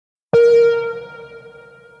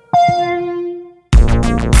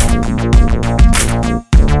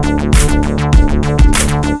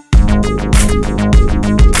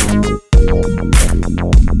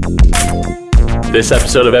This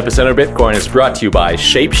episode of Epicenter Bitcoin is brought to you by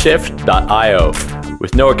Shapeshift.io.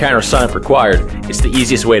 With no account or sign-up required, it's the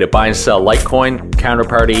easiest way to buy and sell Litecoin,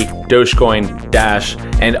 Counterparty, Dogecoin, Dash,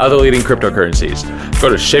 and other leading cryptocurrencies. Go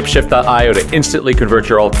to Shapeshift.io to instantly convert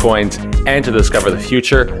your altcoins and to discover the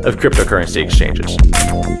future of cryptocurrency exchanges.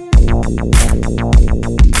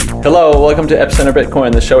 Hello, welcome to Epicenter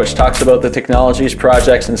Bitcoin, the show which talks about the technologies,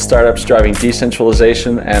 projects, and startups driving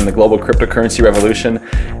decentralization and the global cryptocurrency revolution.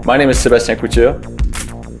 My name is Sébastien Couture.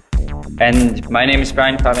 And my name is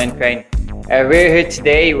Brian Crane. We're here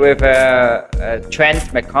today with Trent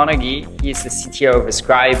McConaghy. He's the CTO of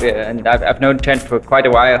Ascribe, and I've known Trent for quite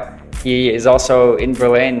a while. He is also in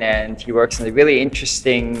Berlin, and he works in a really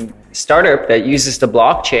interesting startup that uses the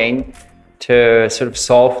blockchain to sort of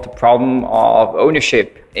solve the problem of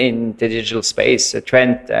ownership in the digital space. So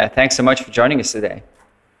Trent, thanks so much for joining us today.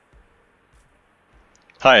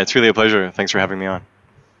 Hi, it's really a pleasure. Thanks for having me on.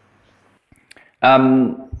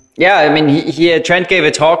 Yeah, I mean, Trent gave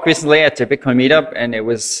a talk recently at the Bitcoin meetup, and it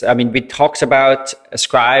was, I mean, we talked about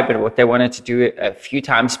Ascribe and what they wanted to do a few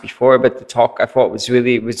times before, but the talk I thought was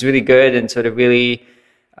really good and sort of really,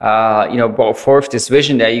 brought forth this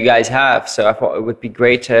vision that you guys have. So I thought it would be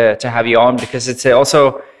great to have you on, because it's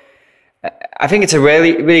also, I think it's a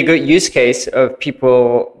really good use case of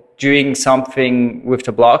people doing something with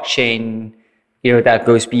the blockchain, that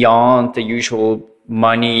goes beyond the usual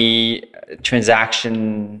money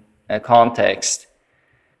transaction context.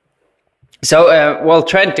 So, well,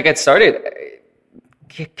 Trent, to get started,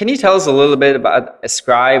 can you tell us a little bit about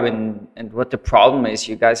Ascribe and what the problem is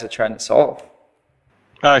you guys are trying to solve?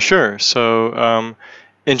 Sure. So,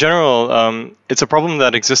 in general, it's a problem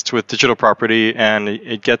that exists with digital property, and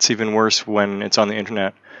it gets even worse when it's on the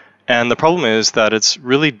internet. And the problem is that it's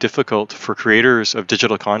really difficult for creators of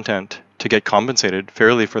digital content to get compensated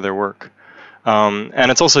fairly for their work.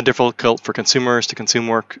 And it's also difficult for consumers to consume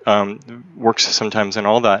works sometimes and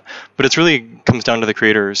all that. But it really comes down to the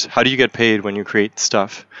creators. How do you get paid when you create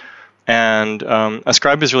stuff? And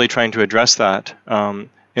Ascribe is really trying to address that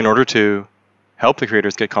in order to help the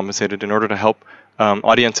creators get compensated, in order to help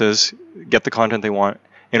audiences get the content they want,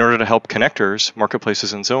 in order to help connectors,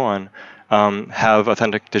 marketplaces, and so on, have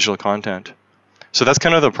authentic digital content. So that's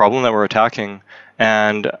kind of the problem that we're attacking.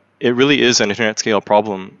 And it really is an internet scale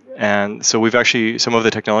problem. And so we've actually, some of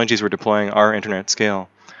the technologies we're deploying are internet scale.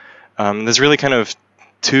 There's really kind of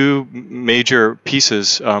two major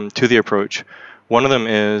pieces to the approach. One of them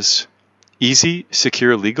is easy,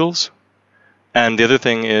 secure legals. And the other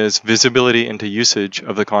thing is visibility into usage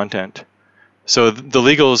of the content. So the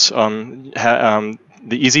legals,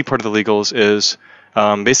 the easy part of the legals is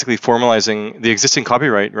basically formalizing the existing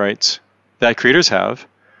copyright rights that creators have.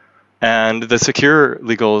 And the secure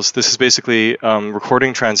legals, this is basically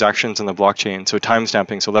recording transactions in the blockchain, so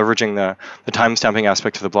timestamping, so leveraging the timestamping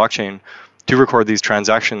aspect of the blockchain to record these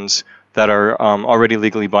transactions that are already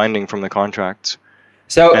legally binding from the contracts.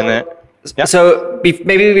 So, and then, yeah.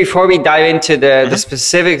 Maybe before we dive into the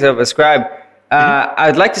specifics of Ascribe,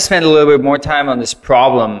 I'd like to spend a little bit more time on this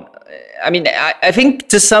problem. I mean, I think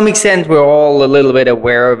to some extent we're all a little bit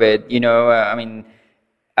aware of it. I mean,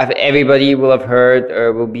 everybody will have heard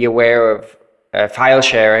or will be aware of file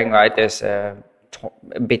sharing, right? There's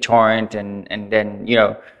BitTorrent, and then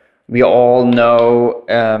we all know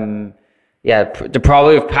the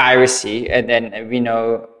problem of piracy, and then we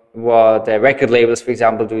know what the record labels, for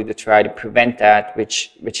example, do to try to prevent that,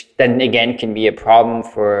 which then again can be a problem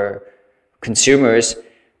for consumers.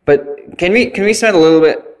 But can we spend a little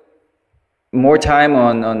bit more time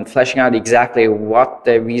on fleshing out exactly what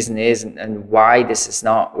the reason is and why this is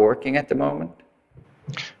not working at the moment?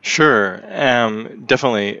 Sure,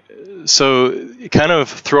 definitely. So kind of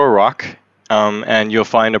throw a rock and you'll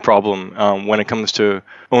find a problem when it comes to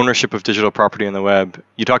ownership of digital property on the web.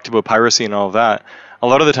 You talked about piracy and all of that. A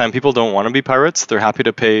lot of the time people don't want to be pirates. They're happy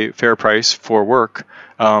to pay fair price for work,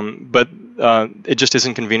 but it just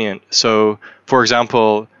isn't convenient. So for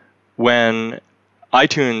example, when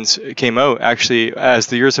iTunes came out, actually, as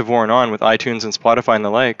the years have worn on with iTunes and Spotify and the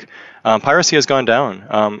like, piracy has gone down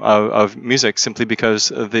of music simply because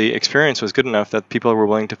the experience was good enough that people were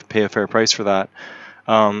willing to pay a fair price for that.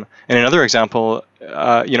 And another example,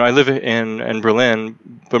 I live in Berlin,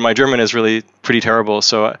 but my German is really pretty terrible.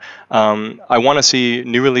 So I want to see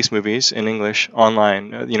new release movies in English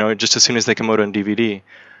online, just as soon as they come out on DVD.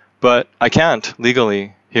 But I can't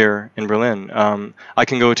legally here in Berlin. I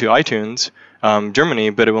can go to iTunes, Germany,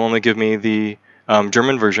 but it will only give me the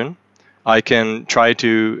German version. I can try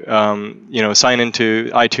to sign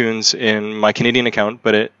into iTunes in my Canadian account,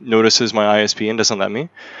 but it notices my ISP and doesn't let me.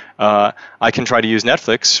 I can try to use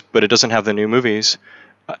Netflix, but it doesn't have the new movies.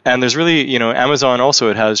 And there's really, Amazon also,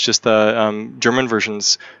 it has just the German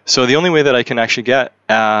versions. So the only way that I can actually get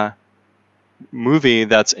a movie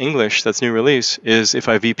that's English, that's new release, is if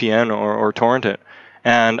I VPN or torrent it.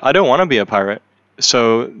 And I don't want to be a pirate.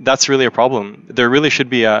 So that's really a problem. There really should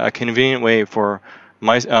be a convenient way for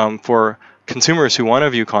for consumers who want to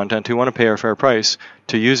view content, who want to pay a fair price,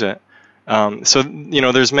 to use it. So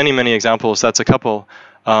there's many examples. That's a couple.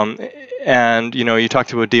 And you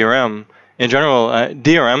talked about DRM. In general,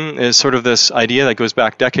 DRM is sort of this idea that goes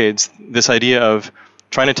back decades, this idea of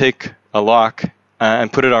trying to take a lock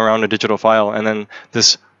and put it around a digital file, and then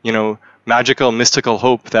this, magical, mystical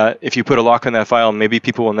hope that if you put a lock on that file, maybe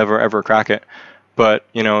people will never, ever crack it. But,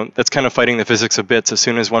 that's kind of fighting the physics of bits. As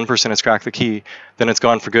soon as one person has cracked the key, then it's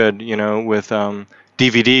gone for good. With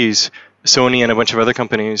DVDs, Sony and a bunch of other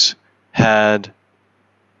companies had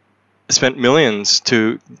spent millions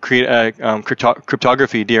to create a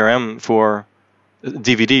cryptography DRM for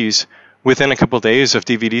DVDs. Within a couple of days of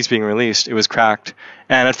DVDs being released, it was cracked.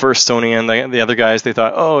 And at first, Sony and the other guys, they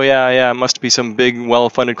thought, oh, yeah, it must be some big,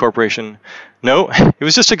 well-funded corporation. No, it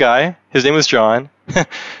was just a guy. His name was John.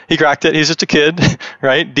 He cracked it. He's just a kid,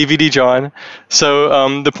 right? DVD John.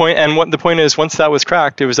 So the point is, once that was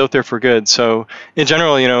cracked, it was out there for good. So in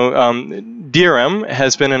general, DRM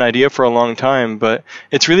has been an idea for a long time, but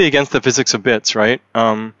it's really against the physics of bits, right?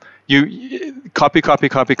 You copy,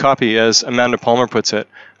 as Amanda Palmer puts it.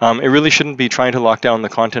 It really shouldn't be trying to lock down the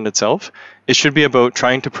content itself. It should be about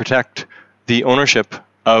trying to protect the ownership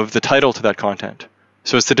of the title to that content.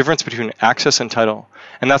 So it's the difference between access and title.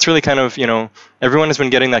 And that's really kind of, everyone has been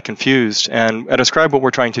getting that confused. And at Ascribe, what we're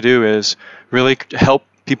trying to do is really help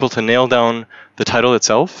people to nail down the title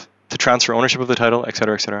itself, to transfer ownership of the title, et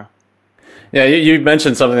cetera, et cetera. Yeah, you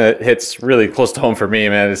mentioned something that hits really close to home for me,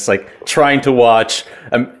 man. It's like trying to watch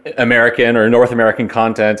American or North American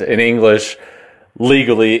content in English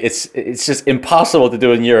legally. It's just impossible to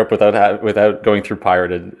do in Europe without going through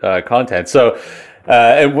pirated content. So,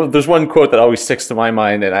 and there's one quote that always sticks to my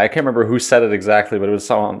mind, and I can't remember who said it exactly, but it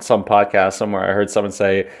was on some podcast somewhere. I heard someone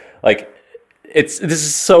say, like, this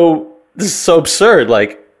is so absurd.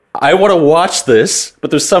 Like, I want to watch this,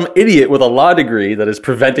 but there's some idiot with a law degree that is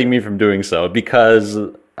preventing me from doing so because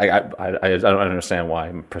I don't understand why.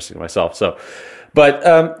 I'm pressing myself. So, but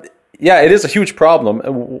yeah, it is a huge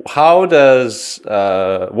problem. How does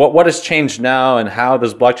what has changed now, and how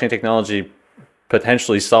does blockchain technology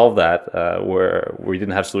potentially solve that where we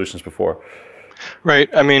didn't have solutions before? Right.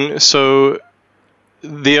 I mean, so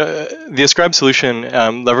the Ascribe solution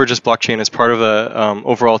leverages blockchain as part of the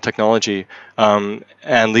overall technology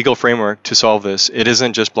and legal framework to solve this. It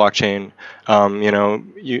isn't just blockchain.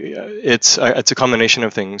 It's a combination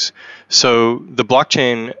of things. So the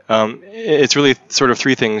blockchain, it's really sort of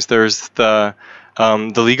three things. There's the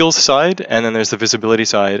legal side, and then there's the visibility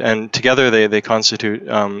side, and together they constitute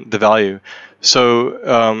the value.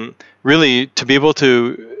 So really, to be able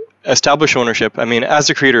to establish ownership, I mean,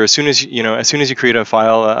 as a creator, as soon as you create a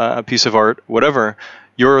file, a piece of art, whatever,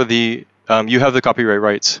 you have the copyright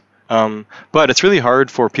rights. But it's really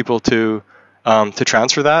hard for people to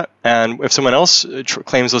transfer that. And if someone else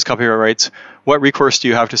claims those copyright rights, what recourse do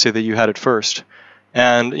you have to say that you had it first?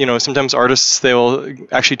 And sometimes artists, they will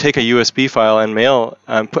actually take a USB file and mail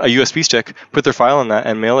a USB stick, put their file in that,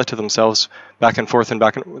 and mail it to themselves back and forth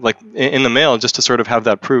like in the mail, just to sort of have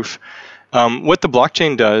that proof. What the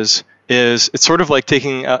blockchain does is it's sort of like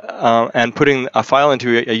taking and putting a file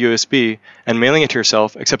into a USB and mailing it to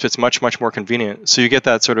yourself, except it's much more convenient. So you get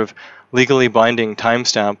that sort of legally binding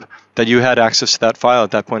timestamp that you had access to that file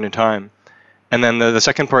at that point in time. And then the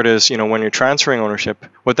second part is, when you're transferring ownership,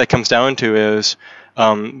 what that comes down to is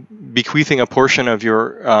bequeathing a portion of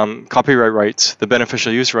your copyright rights, the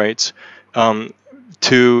beneficial use rights, to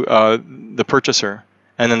the purchaser,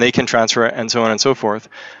 and then they can transfer it, and so on and so forth.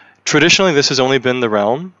 Traditionally, this has only been the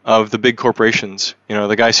realm of the big corporations,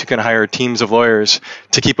 the guys who can hire teams of lawyers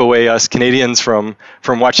to keep away us Canadians from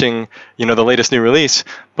watching, the latest new release.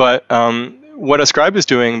 But what Ascribe is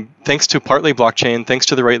doing, thanks to partly blockchain, thanks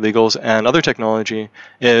to the right legals and other technology,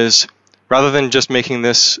 is rather than just making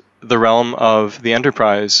this the realm of the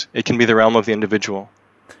enterprise, it can be the realm of the individual.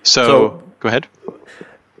 So go ahead.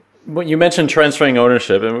 Well, you mentioned transferring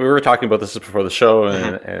ownership, and we were talking about this before the show,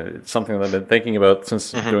 and it's something that I've been thinking about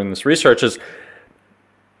since doing this research, is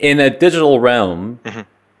in a digital realm,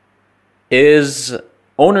 is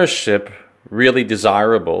ownership really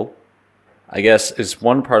desirable? I guess is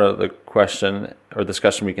one part of the question or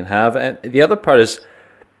discussion we can have. And the other part is,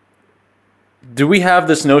 do we have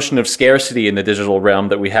this notion of scarcity in the digital realm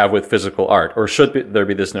that we have with physical art, or should there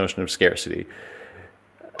be this notion of scarcity?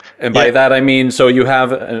 And by that I mean, so you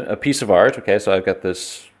have a piece of art. Okay, so I've got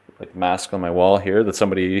this like mask on my wall here that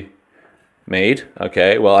somebody made.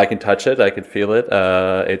 Okay, well, I can touch it, I can feel it.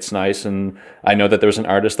 It's nice, and I know that there's an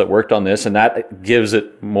artist that worked on this, and that gives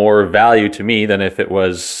it more value to me than if it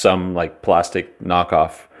was some like plastic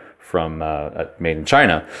knockoff from made in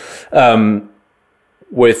China.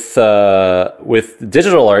 With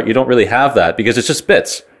digital art, you don't really have that because it's just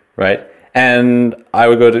bits, right? And I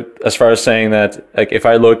would go as far as saying that, like, if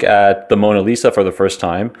I look at the Mona Lisa for the first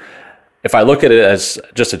time, if I look at it as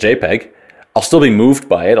just a JPEG, I'll still be moved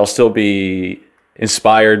by it. I'll still be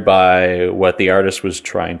inspired by what the artist was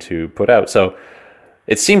trying to put out. So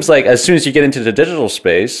it seems like as soon as you get into the digital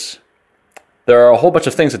space, there are a whole bunch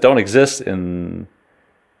of things that don't exist in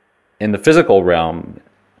the physical realm.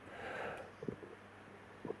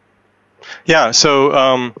 Yeah.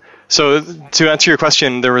 So to answer your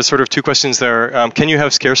question, there was sort of two questions there. Can you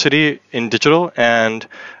have scarcity in digital? And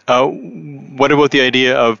what about the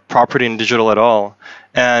idea of property in digital at all?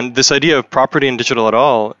 And this idea of property in digital at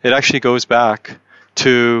all, it actually goes back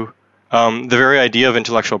to the very idea of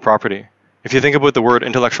intellectual property. If you think about the word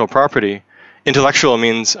intellectual property, intellectual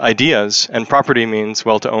means ideas, and property means,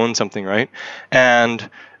 well, to own something, right? And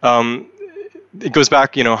it goes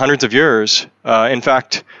back, hundreds of years. In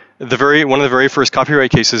fact, one of the very first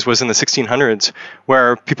copyright cases was in the 1600s,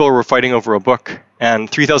 where people were fighting over a book, and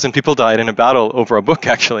 3,000 people died in a battle over a book,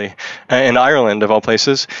 actually, in Ireland, of all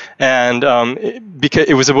places. And because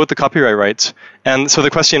it was about the copyright rights. And so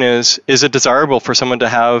the question is it desirable for someone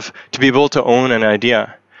to be able to own an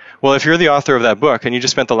idea? Well, if you're the author of that book and you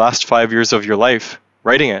just spent the last 5 years of your life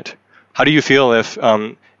writing it, how do you feel if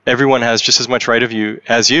everyone has just as much right of you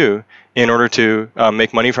as you in order to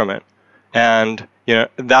make money from it? And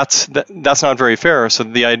that's not very fair. So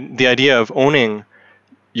the idea of owning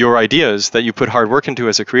your ideas that you put hard work into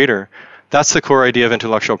as a creator, that's the core idea of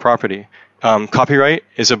intellectual property. Copyright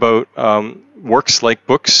is about works like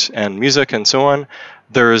books and music and so on.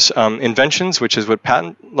 There's inventions, which is what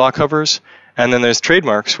patent law covers. And then there's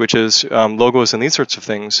trademarks, which is logos and these sorts of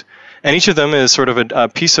things. And each of them is sort of a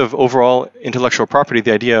piece of overall intellectual property,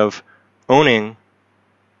 the idea of owning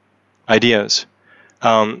ideas.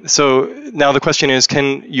 So now the question is,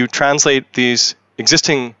 can you translate these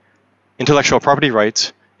existing intellectual property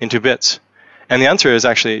rights into bits? And the answer is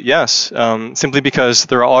actually yes, simply because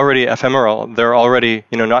they're already ephemeral. They're already,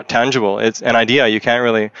 not tangible. It's an idea. You can't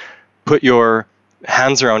really put your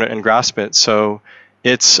hands around it and grasp it. So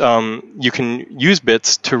it's you can use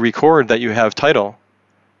bits to record that you have title,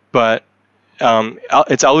 but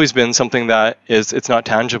it's always been something that it's not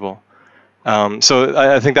tangible. So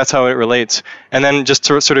I think that's how it relates. And then just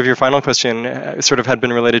sort of your final question sort of had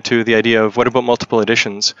been related to the idea of what about multiple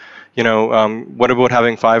editions? What about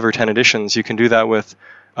having 5 or 10 editions? You can do that with,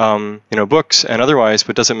 books and otherwise,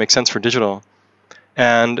 but does it make sense for digital?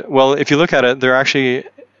 And well, if you look at it,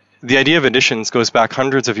 the idea of editions goes back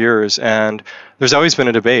hundreds of years, and there's always been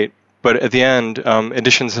a debate. But at the end,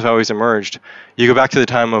 editions have always emerged. You go back to the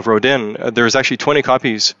time of Rodin, there was actually 20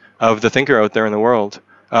 copies of The Thinker out there in the world.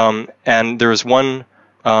 And there was one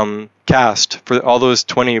cast for all those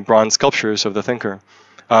 20 bronze sculptures of the Thinker.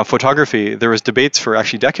 Photography, there was debates for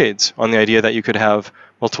actually decades on the idea that you could have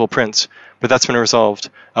multiple prints, but that's been resolved.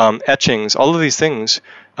 Etchings, all of these things,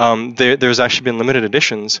 there's actually been limited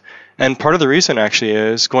editions. And part of the reason actually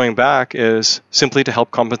is, going back, is simply to help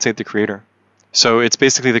compensate the creator. So it's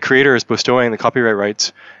basically the creator is bestowing the copyright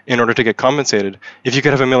rights in order to get compensated. If you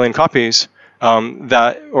could have 1 million copies or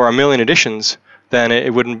 1 million editions, then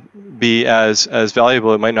it wouldn't be as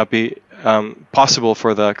valuable. It might not be possible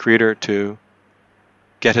for the creator to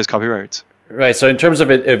get his copyrights. Right. So in terms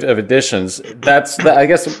of editions, I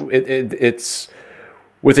guess it's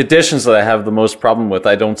with editions that I have the most problem with.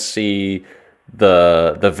 I don't see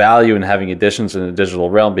the value in having editions in the digital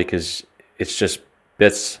realm, because it's just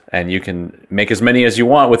bits, and you can make as many as you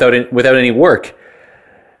want without any work.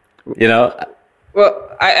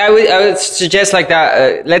 Well, I would suggest like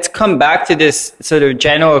that. Let's come back to this sort of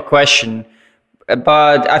general question,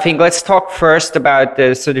 but I think let's talk first about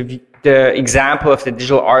the sort of the example of the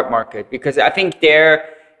digital art market, because I think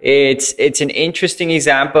it's an interesting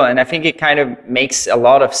example, and I think it kind of makes a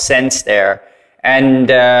lot of sense there. And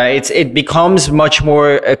it becomes much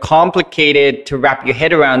more complicated to wrap your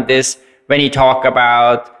head around this when you talk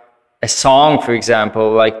about a song, for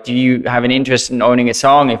example. Like, do you have an interest in owning a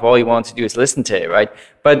song if all you want to do is listen to it, right?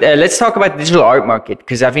 But let's talk about the digital art market,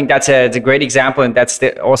 because I think that's a great example, and that's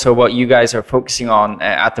also what you guys are focusing on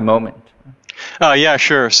at the moment. Yeah,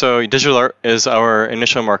 sure. So digital art is our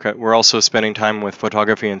initial market. We're also spending time with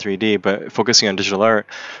photography and 3D, but focusing on digital art.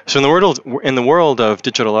 So in the world of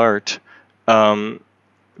digital art,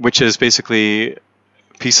 which is basically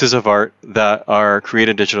pieces of art that are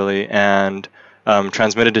created digitally and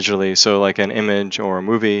transmitted digitally. So like an image or a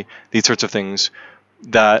movie, these sorts of things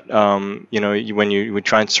that, when you would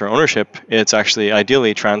transfer ownership, it's actually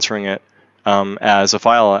ideally transferring it as a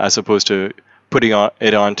file as opposed to putting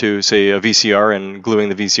it onto, say, a VCR and gluing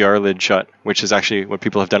the VCR lid shut, which is actually what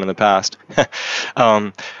people have done in the past.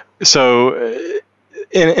 So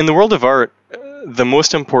in the world of art, the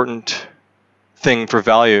most important thing for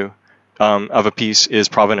value of a piece is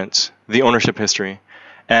provenance, the ownership history.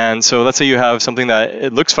 And so let's say you have something that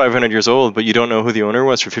it looks 500 years old, but you don't know who the owner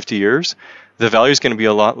was for 50 years, the value is going to be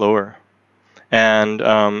a lot lower. And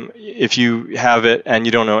if you have it and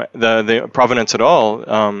you don't know the provenance at all,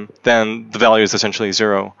 then the value is essentially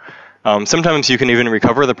zero. Sometimes you can even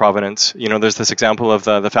recover the provenance. There's this example of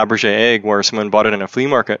the Fabergé egg where someone bought it in a flea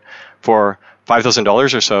market for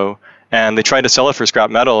 $5,000 or so, and they tried to sell it for scrap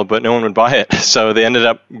metal, but no one would buy it. So they ended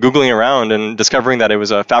up Googling around and discovering that it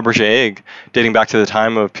was a Fabergé egg dating back to the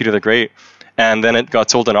time of Peter the Great. And then it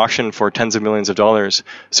got sold in auction for tens of millions of dollars.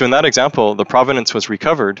 So in that example, the provenance was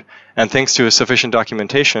recovered, and thanks to a sufficient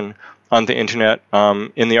documentation on the internet,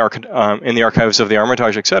 in the archives of the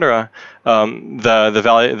Armitage, etc.,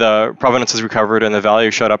 the provenance is recovered, and the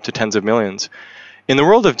value shot up to tens of millions. In the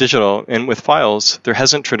world of digital and with files, there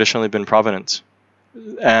hasn't traditionally been provenance,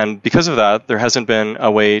 and because of that, there hasn't been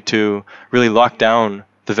a way to really lock down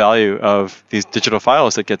the value of these digital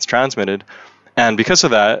files that gets transmitted. And because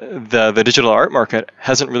of that, the digital art market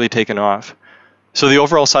hasn't really taken off. So the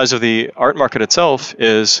overall size of the art market itself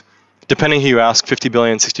is, depending who you ask, 50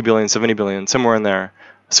 billion, 60 billion, 70 billion, somewhere in there.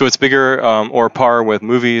 So it's bigger or par with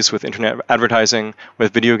movies, with internet advertising,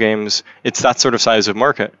 with video games. It's that sort of size of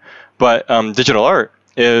market. But digital art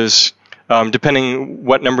is, depending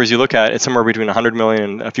what numbers you look at, it's somewhere between 100 million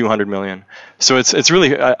and a few hundred million. So it's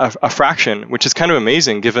really a fraction, which is kind of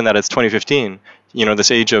amazing given that it's 2015,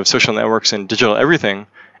 this age of social networks and digital everything,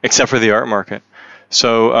 except for the art market.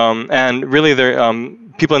 So, and really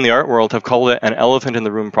people in the art world have called it an elephant in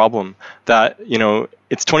the room problem, that,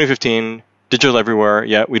 it's 2015, digital everywhere,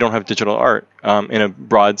 yet we don't have digital art in a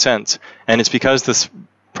broad sense. And it's because this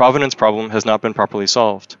provenance problem has not been properly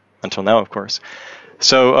solved, until now, of course.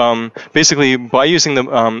 So basically, by using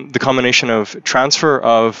the combination of transfer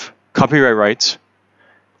of copyright rights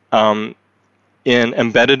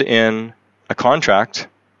embedded in a contract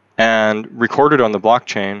and recorded on the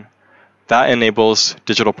blockchain, that enables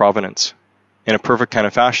digital provenance in a perfect kind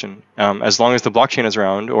of fashion. As long as the blockchain is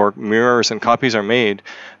around, or mirrors and copies are made,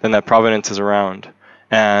 then that provenance is around.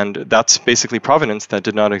 And that's basically provenance that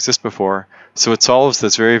did not exist before. So it solves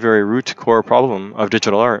this very, very root core problem of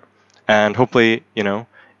digital art. And hopefully,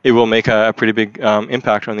 it will make a pretty big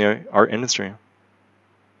impact on the art industry.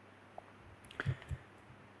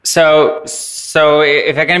 So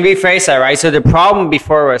if I can rephrase that, right? So the problem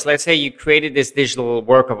before was, let's say you created this digital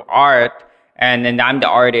work of art, and then I'm the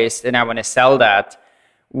artist, and I want to sell that.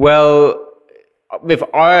 Well, with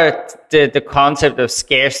art, the concept of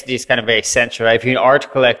scarcity is kind of very central, right? If you're an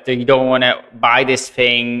art collector, you don't want to buy this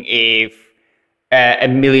thing if a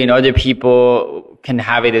million other people can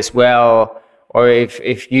have it as well, or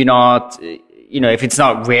if you're not, if it's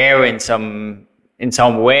not rare in some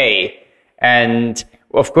way. And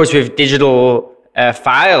of course, with digital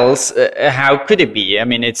files, how could it be? I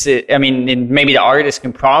mean, maybe the artist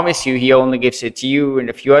can promise you he only gives it to you and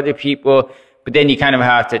a few other people, but then you kind of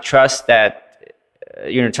have to trust that,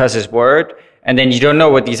 trust his word. And then you don't know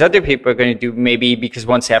what these other people are going to do, maybe because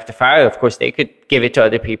once they have the file, of course, they could give it to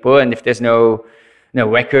other people. And if there's no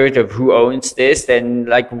record of who owns this, then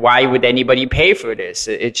why would anybody pay for this?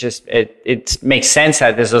 It makes sense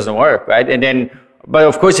that this doesn't work, right? And then, but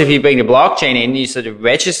of course, if you bring the blockchain in, you sort of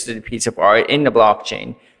register the piece of art in the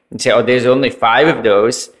blockchain and say, oh, there's only 5 of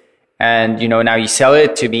those. And, now you sell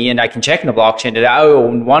it to me, and I can check in the blockchain that I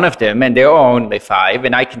own one of them, and there are only 5,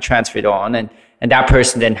 and I can transfer it on, and that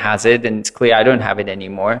person then has it, and it's clear I don't have it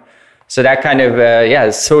anymore. So that kind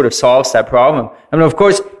of, sort of solves that problem. I mean, of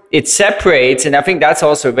course, it separates, and I think that's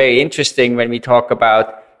also very interesting when we talk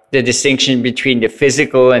about the distinction between the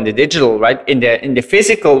physical and the digital, right? In the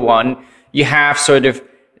physical one, you have sort of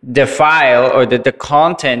the file or the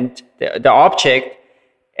content, the object,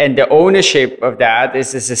 and the ownership of that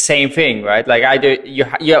is the same thing, right? Like either you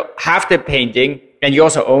have the painting and you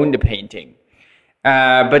also own the painting.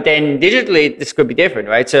 But then digitally, this could be different,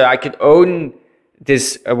 right? So I could own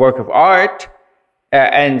this work of art,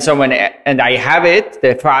 and I have it,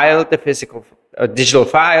 the file, the physical digital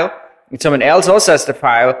file, and someone else also has the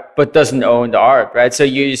file but doesn't own the art, right? So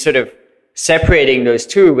you sort of separating those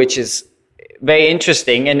two, which is very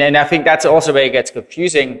interesting, and I think that's also where it gets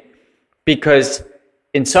confusing, because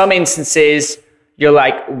in some instances, you're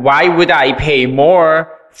like, why would I pay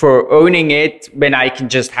more for owning it when I can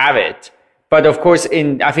just have it? But of course,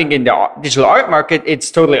 I think in the digital art market,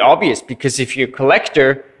 it's totally obvious, because if you're a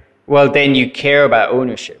collector, well, then you care about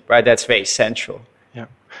ownership, right? That's very central.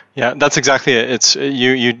 Yeah, that's exactly it. It's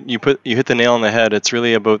you hit the nail on the head. It's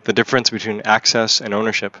really about the difference between access and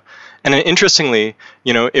ownership. And interestingly,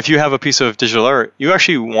 if you have a piece of digital art, you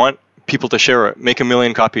actually want people to share it, make 1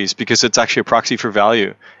 million copies, because it's actually a proxy for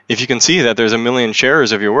value. If you can see that there's 1 million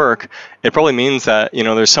shares of your work, it probably means that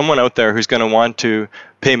there's someone out there who's going to want to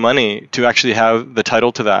pay money to actually have the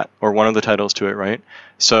title to that, or one of the titles to it, right?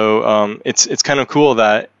 So it's kind of cool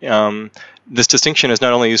that this distinction is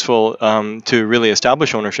not only useful to really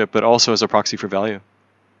establish ownership, but also as a proxy for value.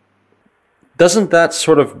 Doesn't that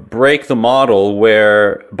sort of break the model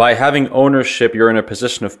where by having ownership, you're in a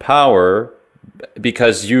position of power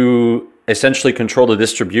because you essentially control the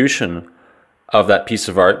distribution of that piece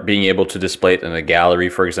of art, being able to display it in a gallery,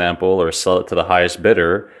 for example, or sell it to the highest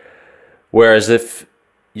bidder? Whereas if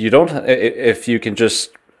you can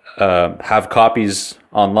just have copies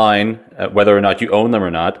online, whether or not you own them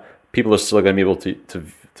or not, people are still going to be able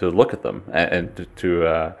to look at them and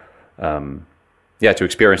to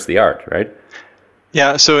experience the art, right?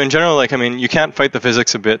 Yeah, so in general, you can't fight the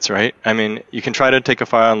physics of bits, right? You can try to take a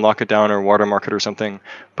file and lock it down or watermark it or something,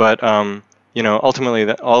 but ultimately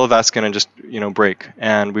all of that's going to just break.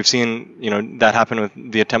 And we've seen that happen with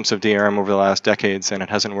the attempts of DRM over the last decades, and it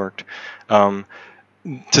hasn't worked.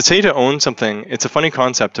 To say to own something, it's a funny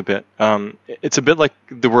concept a bit. It's a bit like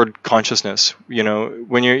the word consciousness.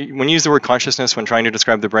 When you use the word consciousness when trying to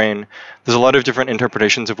describe the brain, there's a lot of different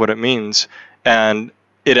interpretations of what it means, and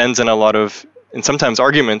it ends in a lot of, and sometimes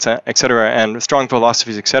arguments, etc., and strong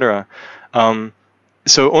philosophies, etc.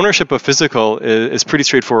 So ownership of physical is pretty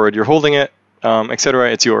straightforward. You're holding it,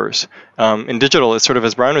 etc., it's yours. In digital, it's sort of,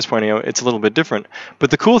 as Brian was pointing out, it's a little bit different. But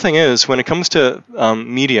the cool thing is, when it comes to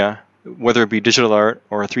media, whether it be digital art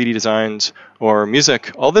or 3D designs or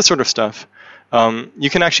music, all this sort of stuff, you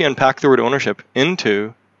can actually unpack the word ownership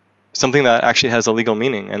into something that actually has a legal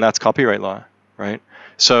meaning, and that's copyright law, right?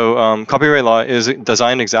 So copyright law is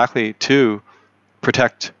designed exactly to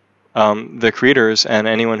protect the creators and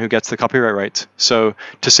anyone who gets the copyright rights. So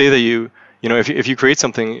to say that if you create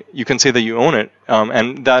something, you can say that you own it,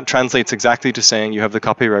 and that translates exactly to saying you have the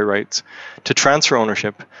copyright rights. To transfer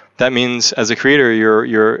ownership, that means as a creator,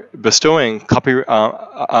 you're bestowing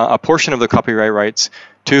a portion of the copyright rights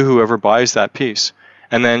to whoever buys that piece.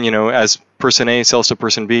 And then, as person A sells to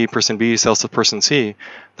person B sells to person C,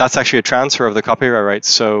 that's actually a transfer of the copyright rights.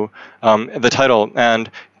 So the title,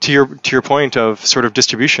 and to your point of sort of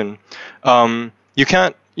distribution, you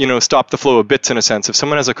can't stop the flow of bits in a sense. If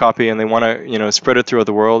someone has a copy and they want to spread it throughout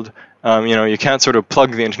the world, you can't sort of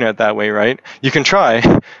plug the internet that way, right? You can try,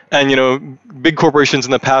 and big corporations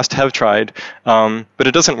in the past have tried, but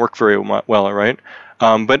it doesn't work very well, right?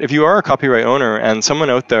 But if you are a copyright owner and someone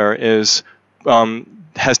out there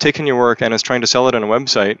has taken your work and is trying to sell it on a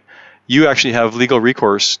website, you actually have legal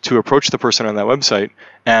recourse to approach the person on that website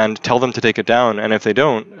and tell them to take it down. And if they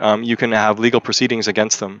don't, you can have legal proceedings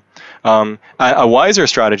against them. A wiser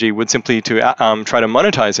strategy would simply to try to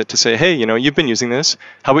monetize it, to say, hey, you've been using this.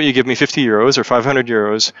 How about you give me 50 euros or 500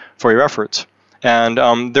 euros for your efforts?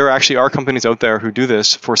 And there actually are companies out there who do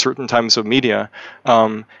this for certain types of media.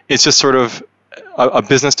 It's just sort of a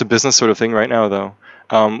business-to-business sort of thing right now, though.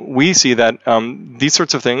 We see that these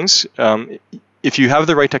sorts of things, if you have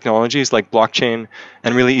the right technologies like blockchain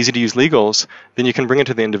and really easy to use legals, then you can bring it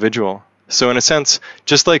to the individual. So in a sense,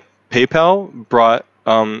 just like PayPal brought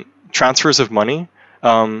transfers of money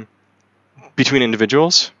between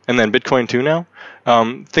individuals, and then Bitcoin too now,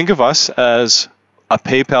 think of us as a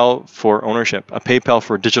PayPal for ownership, a PayPal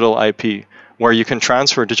for digital IP, where you can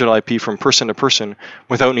transfer digital IP from person to person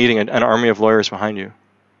without needing an army of lawyers behind you.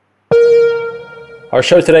 Our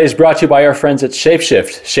show today is brought to you by our friends at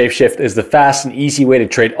Shapeshift. Shapeshift is the fast and easy way to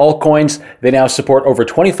trade altcoins. They now support over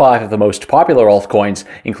 25 of the most popular altcoins,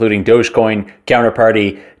 including Dogecoin,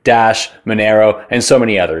 Counterparty, Dash, Monero, and so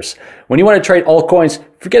many others. When you want to trade altcoins,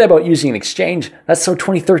 forget about using an exchange. That's so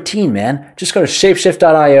 2013, man. Just go to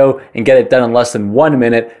shapeshift.io and get it done in less than 1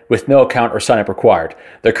 minute with no account or sign-up required.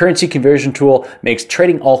 Their currency conversion tool makes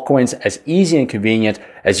trading altcoins as easy and convenient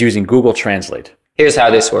as using Google Translate. Here's how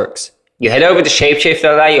this works. You head over to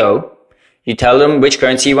shapeshift.io, you tell them which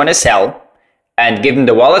currency you want to sell, and give them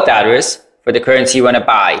the wallet address for the currency you want to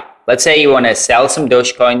buy. Let's say you want to sell some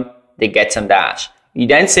Dogecoin, they get some Dash. You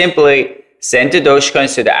then simply send the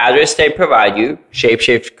Dogecoins to the address they provide you,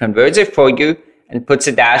 Shapeshift converts it for you, and puts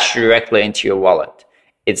the Dash directly into your wallet.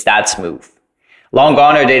 It's that smooth. Long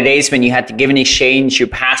gone are the days when you had to give an exchange your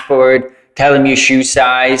passport, tell them your shoe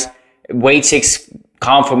size, wait 6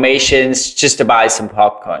 confirmations just to buy some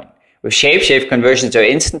popcorn. With Shapeshift, conversions are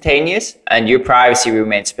instantaneous and your privacy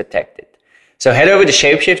remains protected. So head over to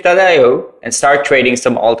shapeshift.io and start trading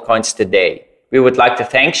some altcoins today. We would like to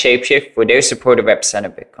thank Shapeshift for their support of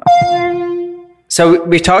Epicenter Bitcoin. So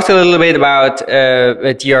we've talked a little bit about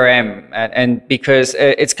DRM, and because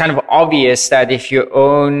it's kind of obvious that if you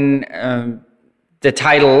own the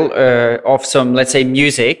title of some, let's say,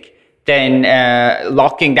 music, then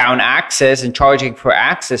locking down access and charging for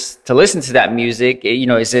access to listen to that music,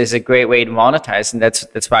 is a great way to monetize, and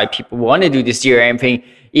that's why people want to do this DRM thing,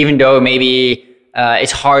 even though maybe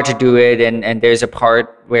it's hard to do it, and there's a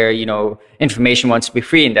part where information wants to be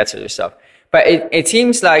free and that sort of stuff. But it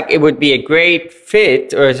seems like it would be a great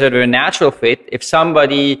fit, or sort of a natural fit, if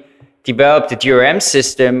somebody developed a DRM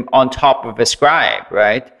system on top of Ascribe,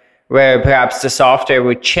 right? Where perhaps the software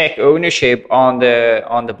would check ownership on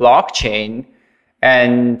the blockchain,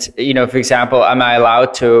 and for example, am I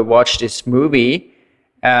allowed to watch this movie?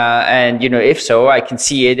 And if so, I can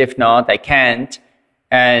see it. If not, I can't.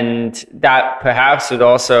 And that perhaps would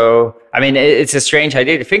also, it's a strange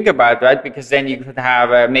idea to think about, right? Because then you could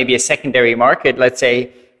have maybe a secondary market. Let's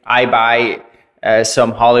say I buy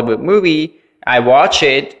some Hollywood movie, I watch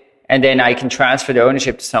it, and then I can transfer the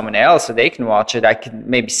ownership to someone else so they can watch it. I can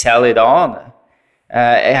maybe sell it on.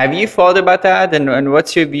 Have you thought about that? And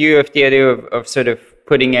what's your view of the idea of sort of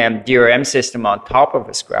putting a DRM system on top of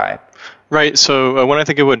Ascribe? Right. So when I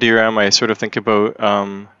think about DRM, I sort of think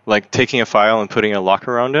about like taking a file and putting a lock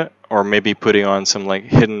around it, or maybe putting on some like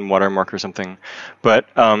hidden watermark or something. But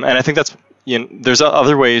and I think that's there's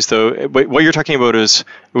other ways though. What you're talking about it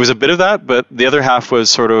was a bit of that, but the other half was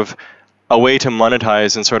sort of a way to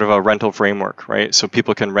monetize in sort of a rental framework, right? So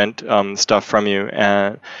people can rent stuff from you,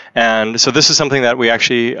 and so this is something that we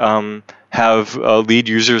actually have lead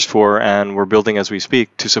users for, and we're building as we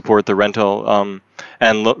speak to support the rental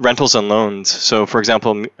and rentals and loans. So, for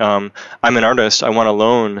example, I'm an artist. I want to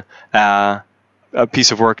loan a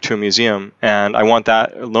piece of work to a museum, and I want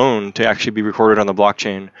that loan to actually be recorded on the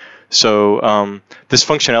blockchain. So this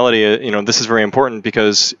functionality, this is very important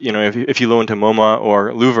because if you loan to MoMA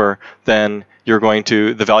or Louvre, then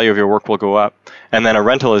the value of your work will go up. And then a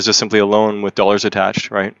rental is just simply a loan with dollars attached,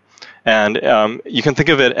 right? And you can think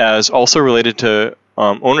of it as also related to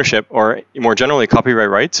ownership, or more generally copyright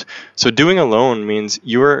rights. So doing a loan means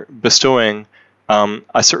you are bestowing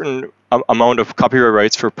a certain amount of copyright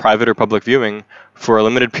rights for private or public viewing for a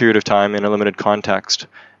limited period of time in a limited context.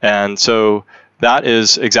 And so that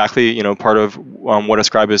is exactly part of what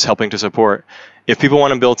Ascribe is helping to support. If people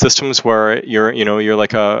want to build systems where you're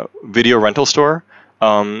like a video rental store,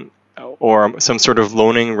 or some sort of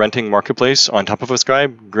loaning, renting marketplace on top of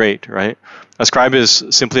Ascribe, great, right? Ascribe is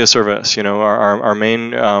simply a service. Our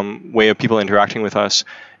main way of people interacting with us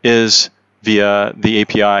is via the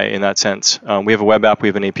API in that sense. We have a web app, we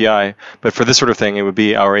have an API, but for this sort of thing, it would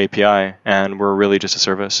be our API, and we're really just a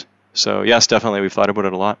service. So yes, definitely, we've thought about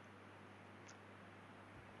it a lot.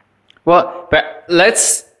 Well, but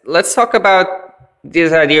let's talk about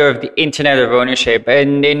this idea of the Internet of Ownership.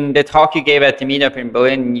 And in the talk you gave at the meetup in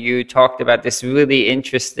Berlin, you talked about this really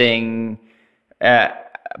interesting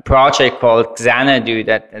project called Xanadu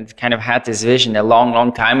that kind of had this vision a long,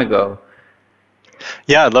 long time ago.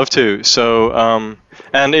 Yeah, I'd love to. So,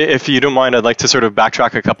 and if you don't mind, I'd like to sort of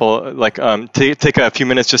backtrack a couple, like take a few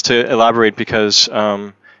minutes just to elaborate, because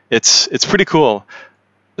it's pretty cool.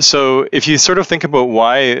 So if you sort of think about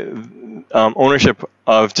why ownership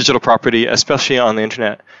of digital property, especially on the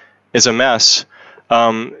internet, is a mess,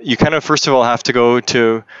 you kind of first of all have to go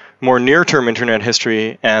to more near-term internet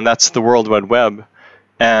history, and that's the World Wide Web.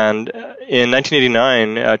 And in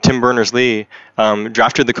 1989, Tim Berners-Lee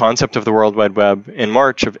drafted the concept of the World Wide Web in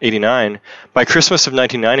March of '89. By Christmas of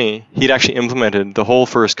 1990, he'd actually implemented the whole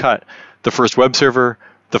first cut, the first web server,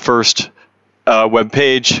 the first web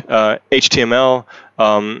page, HTML,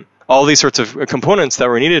 all these sorts of components that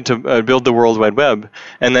were needed to build the World Wide Web.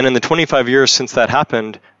 And then in the 25 years since that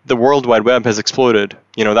happened, the World Wide Web has exploded.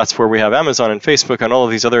 That's where we have Amazon and Facebook and all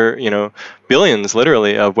of these other, billions,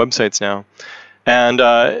 literally, of websites now. And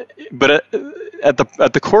but at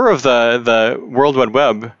the core of the World Wide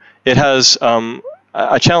Web, it has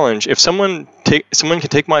a challenge. If someone can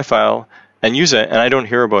take my file and use it, and I don't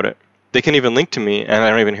hear about it, they can even link to me, and I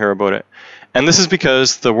don't even hear about it. And this is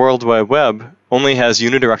because the World Wide Web only has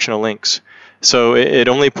unidirectional links. So it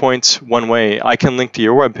only points one way. I can link to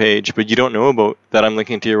your web page, but you don't know about that I'm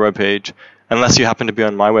linking to your web page unless you happen to be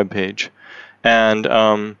on my web page.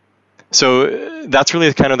 And so that's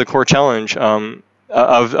really kind of the core challenge.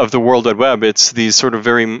 of the World Wide Web. It's these sort of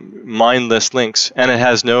very mindless links, and it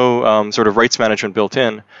has no sort of rights management built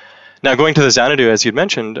in. Now, going to the Xanadu, as you'd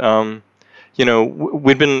mentioned,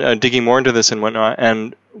 we'd been digging more into this and whatnot,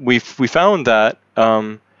 and we found that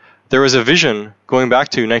there was a vision going back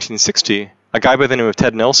to 1960. A guy by the name of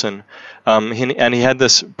Ted Nelson, and he had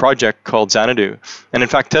this project called Xanadu. And in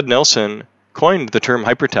fact, Ted Nelson coined the term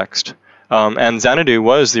hypertext. And Xanadu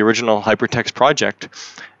was the original hypertext project.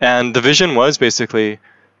 And the vision was basically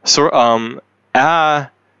a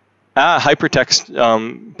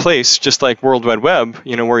hypertext place, just like World Wide Web,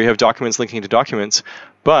 where you have documents linking to documents,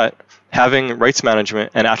 but having rights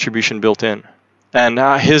management and attribution built in. And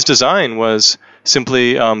his design was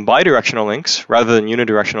simply bidirectional links rather than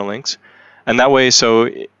unidirectional links. And that way, so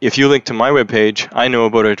if you link to my web page, I know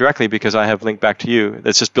about it directly because I have linked back to you.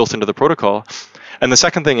 That's just built into the protocol. And the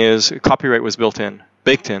second thing is copyright was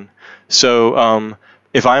baked in. So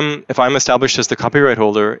if I'm established as the copyright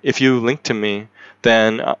holder, if you link to me,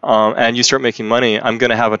 then and you start making money, I'm going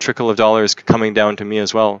to have a trickle of dollars coming down to me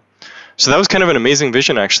as well. So that was kind of an amazing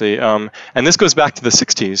vision, actually. And this goes back to the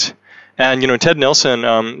 60s. And Ted Nelson,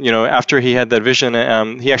 after he had that vision,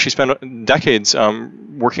 he actually spent decades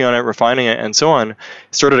working on it, refining it, and so on.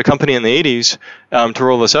 Started a company in the 80s to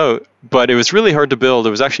roll this out, but it was really hard to build.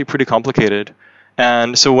 It was actually pretty complicated.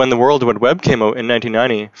 And so when the World Wide Web came out in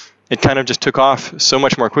 1990, it kind of just took off so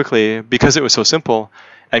much more quickly because it was so simple,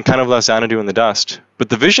 and kind of left Xanadu in the dust. But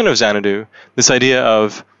the vision of Xanadu, this idea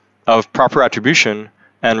of proper attribution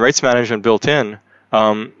and rights management built in,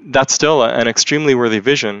 that's still an extremely worthy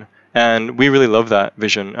vision. And we really love that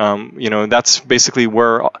vision. That's basically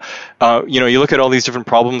where, you look at all these different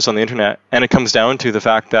problems on the internet, and it comes down to the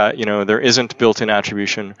fact that, there isn't built-in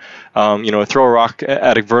attribution. Throw a rock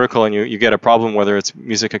at a vertical and you get a problem, whether it's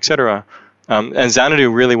music, etc. And Xanadu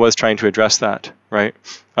really was trying to address that, right?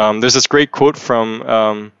 There's this great quote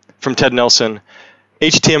from Ted Nelson: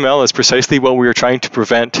 HTML is precisely what we are trying to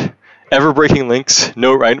prevent. Ever-breaking links,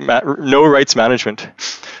 no rights management.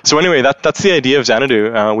 So anyway, that's the idea of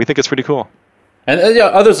Xanadu. We think it's pretty cool. And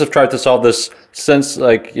others have tried to solve this since,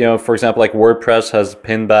 for example, like WordPress has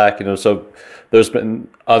pinned back. So there's been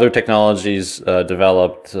other technologies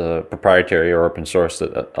developed, proprietary or open source,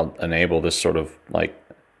 that enable this sort of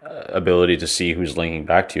ability to see who's linking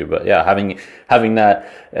back to you. But yeah, having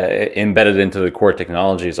that embedded into the core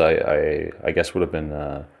technologies, I guess would have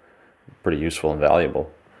been pretty useful and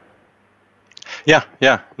valuable. Yeah.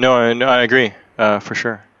 No, I agree, for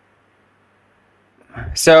sure.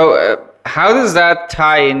 So how does that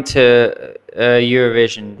tie into your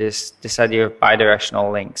vision, this idea of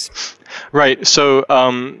bidirectional links? Right. So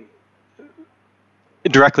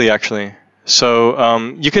directly, actually. So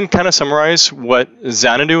you can kind of summarize what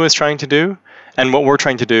Xanadu is trying to do and what we're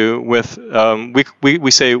trying to do with,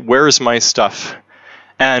 we say, where's my stuff?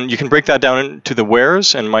 And you can break that down into the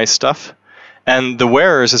where's and my stuff. And the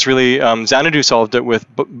where's is really, Xanadu solved it with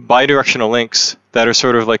bidirectional links that are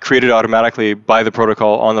sort of created automatically by the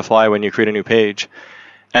protocol on the fly when you create a new page.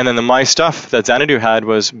 And then the my stuff that Xanadu had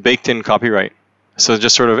was baked in copyright. So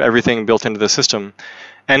just sort of everything built into the system.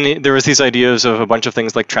 And there was these ideas of a bunch of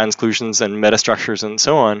things like transclusions and metastructures and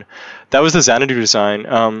so on. That was the Xanadu design.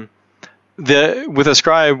 With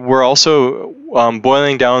Ascribe, we're also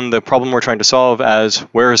boiling down the problem we're trying to solve as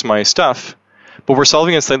where is my stuff, but we're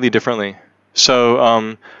solving it slightly differently.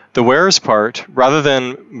 So the where's part, rather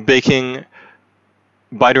than baking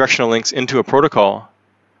bidirectional links into a protocol,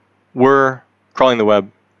 we're crawling the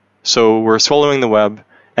web. So we're swallowing the web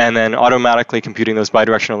and then automatically computing those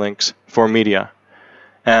bidirectional links for media.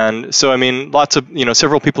 And so,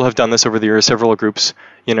 several people have done this over the years, several groups.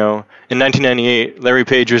 In 1998, Larry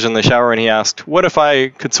Page was in the shower and he asked, what if I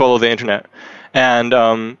could swallow the internet?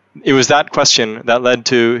 And it was that question that led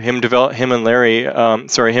to him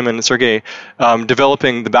and Sergey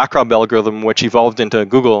developing the backrub algorithm, which evolved into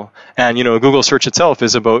Google. And Google search itself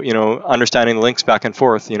is about understanding the links back and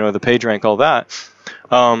forth, the PageRank, all that.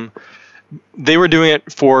 They were doing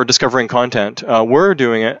it for discovering content. We're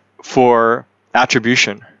doing it for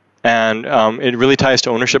attribution, and it really ties to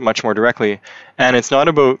ownership much more directly. And it's not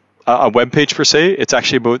about a web page per se; it's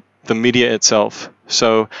actually about the media itself.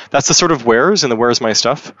 So that's the sort of where's and the where's my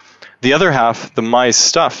stuff. The other half, the my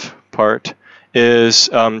stuff part, is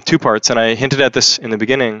two parts, and I hinted at this in the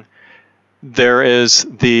beginning. There is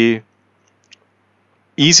the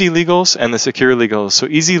easy legals and the secure legals. So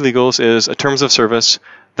easy legals is a terms of service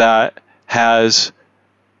that has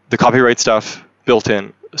the copyright stuff built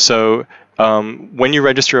in. So when you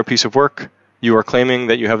register a piece of work, you are claiming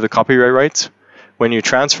that you have the copyright rights. When you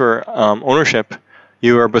transfer ownership,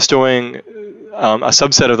 you are bestowing a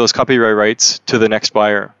subset of those copyright rights to the next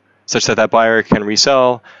buyer. such that that buyer can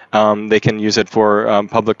resell. They can use it for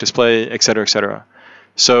public display, et cetera, et cetera.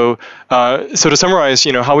 So to summarize,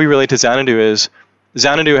 how we relate to Xanadu is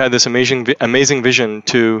Xanadu had this amazing vision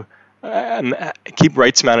to keep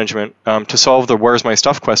rights management, to solve the "where's my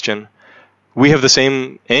stuff" question. We have the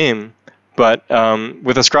same aim, but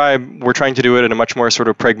with Ascribe, we're trying to do it in a much more sort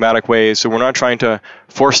of pragmatic way. So we're not trying to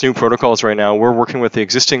force new protocols right now. We're working with the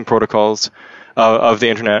existing protocols of the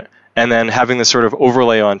internet, and then having this sort of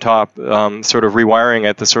overlay on top, sort of rewiring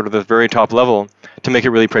at the sort of the very top level to make it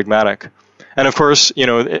really pragmatic. And of course,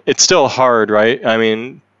 it's still hard, right? I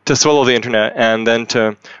mean, to swallow the internet and then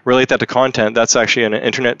to relate that to content, that's actually an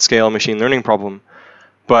internet scale machine learning problem.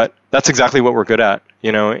 But that's exactly what we're good at.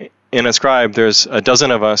 In Ascribe, there's a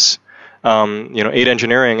dozen of us, 8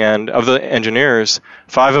 engineering, and of the engineers,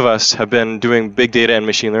 5 of us have been doing big data and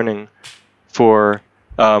machine learning for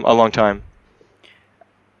a long time.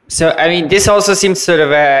 So, I mean, this also seems sort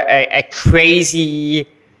of a crazy,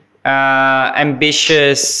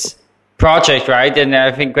 ambitious project, right? And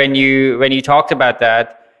I think when you talked about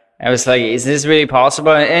that, I was like, is this really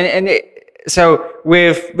possible? So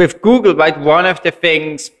with Google, right, one of the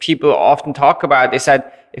things people often talk about is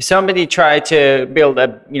that if somebody tried to build a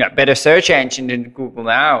better search engine than Google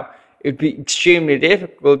now, it would be extremely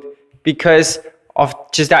difficult because of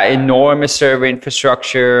just that enormous server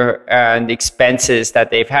infrastructure and expenses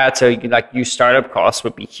that they've had. So your startup costs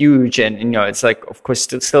would be huge, and it's like, of course,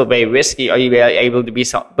 still very risky. Are you able to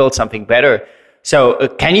build something better? So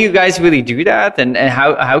can you guys really do that? And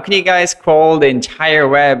how can you guys crawl the entire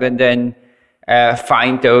web and then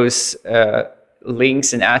find those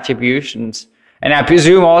links and attributions? And I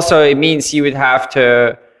presume also it means you would have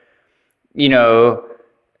to,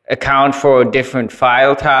 account for different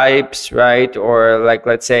file types, right? Or like,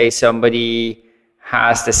 let's say somebody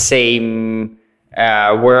has the same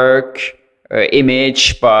work or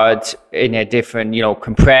image, but in a different,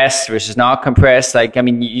 compressed versus not compressed. Like, I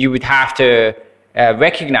mean, you would have to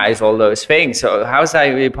recognize all those things. So how is that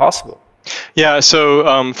really possible? Yeah,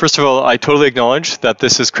 so first of all, I totally acknowledge that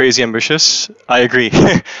this is crazy ambitious. I agree.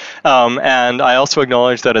 And I also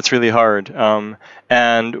acknowledge that it's really hard.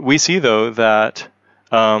 And we see, though, that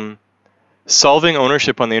solving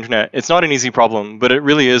ownership on the internet, it's not an easy problem, but it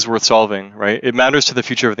really is worth solving, right? It matters to the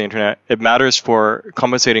future of the internet. It matters for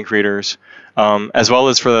compensating creators, as well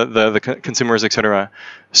as for the consumers, et cetera.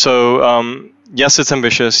 So yes, it's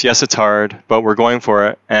ambitious. Yes, it's hard, but we're going for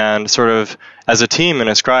it. And sort of as a team in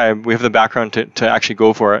Ascribe, we have the background to actually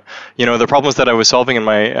go for it. The problems that I was solving in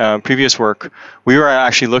my previous work, we were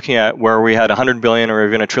actually looking at where we had 100 billion or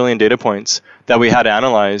even 1 trillion data points that we had to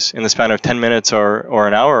analyze in the span of 10 minutes or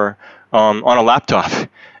an hour on a laptop.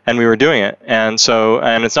 And we were doing it. And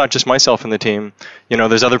it's not just myself in the team.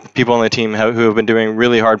 There's other people on the team who have been doing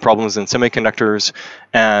really hard problems in semiconductors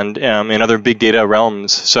and in other big data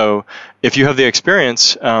realms. So if you have the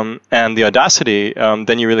experience and the audacity,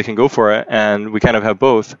 then you really can go for it. And we kind of have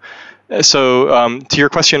both. So to your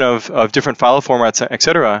question of different file formats, et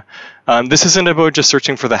cetera, this isn't about just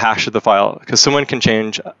searching for the hash of the file, because someone can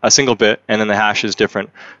change a single bit and then the hash is different.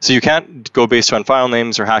 So you can't go based on file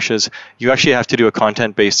names or hashes. You actually have to do a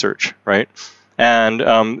content-based search, right? And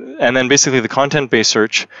then basically the content-based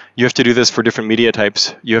search, you have to do this for different media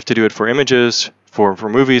types. You have to do it for images, for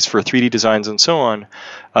movies, for 3D designs, and so on.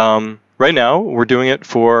 Right now, we're doing it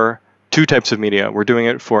for 2 types of media. We're doing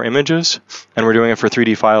it for images, and we're doing it for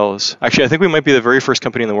 3D files. Actually, I think we might be the very first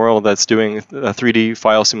company in the world that's doing a 3D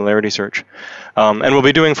file similarity search. And we'll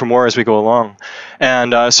be doing for more as we go along.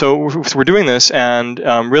 And so we're doing this, and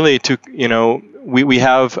really we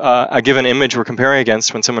have a given image we're comparing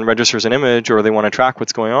against when someone registers an image or they want to track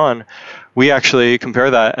what's going on. We actually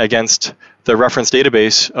compare that against the reference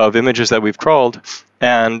database of images that we've crawled.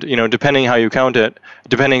 And, depending how you count it,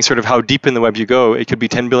 depending sort of how deep in the web you go, it could be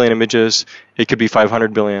 10 billion images, it could be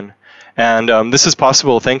 500 billion. And this is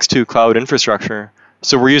possible thanks to cloud infrastructure.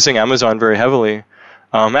 So we're using Amazon very heavily.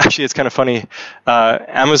 Actually, it's kind of funny.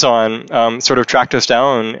 Amazon sort of tracked us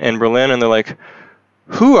down in Berlin, and they're like,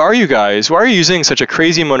 who are you guys? Why are you using such a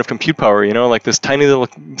crazy amount of compute power? Like this tiny little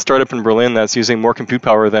startup in Berlin that's using more compute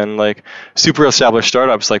power than like super established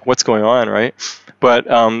startups. Like, what's going on, right? But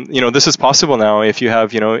this is possible now if you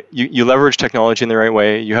have you leverage technology in the right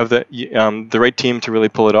way. You have the right team to really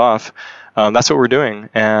pull it off. That's what we're doing,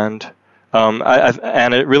 and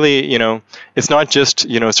it really it's not just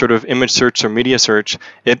sort of image search or media search.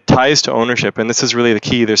 It ties to ownership, and this is really the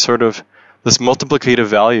key. There's sort of this multiplicative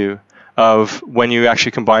value of when you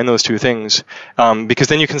actually combine those two things, because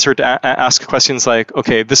then you can start to ask questions like,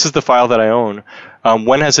 okay, this is the file that I own.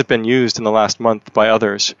 When has it been used in the last month by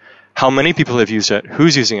others? How many people have used it?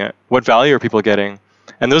 Who's using it? What value are people getting?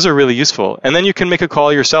 And those are really useful. And then you can make a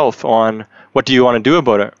call yourself on what do you want to do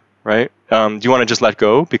about it, right? Do you want to just let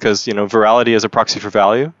go because, virality is a proxy for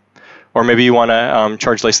value? Or maybe you want to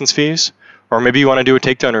charge license fees? Or maybe you want to do a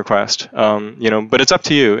takedown request, but it's up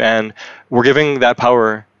to you. And we're giving that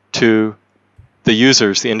power to the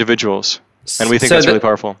users, the individuals. And we think that's really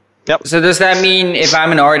powerful. Yep. So does that mean if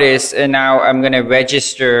I'm an artist and now I'm going to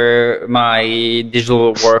register my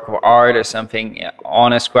digital work of art or something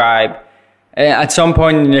on Ascribe, at some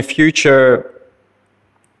point in the future,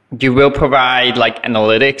 you will provide like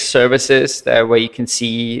analytics services where you can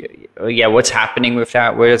see, what's happening with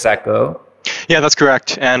that? Where does that go? Yeah, that's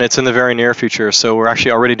correct. And it's in the very near future. So we're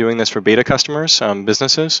actually already doing this for beta customers,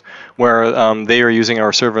 businesses, where they are using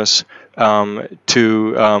our service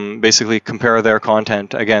to basically compare their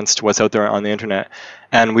content against what's out there on the internet.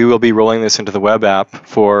 And we will be rolling this into the web app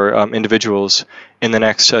for individuals in the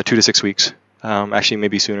next 2 to 6 weeks, actually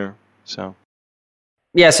maybe sooner. So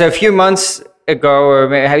a few months ago or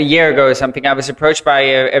maybe a year ago or something, I was approached by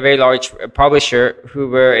a very large publisher who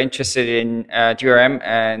were interested in DRM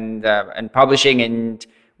and publishing, and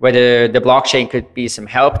whether the blockchain could be some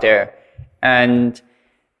help there. And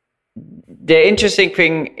the interesting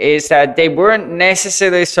thing is that they weren't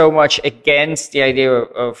necessarily so much against the idea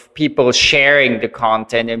of people sharing the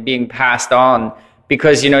content and being passed on,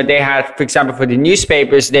 because they had, for example, for the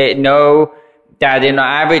newspapers, they know that on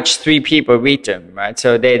average 3 people read them, right?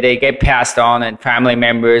 So they get passed on, and family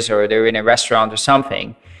members, or they're in a restaurant or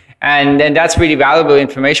something. And then that's really valuable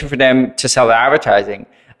information for them to sell advertising.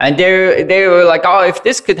 And they were like, oh, if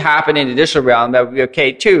this could happen in the digital realm, that would be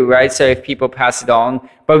okay too, right? So if people pass it on,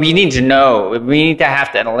 but we need to know, we need to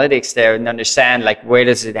have the analytics there and understand, like, where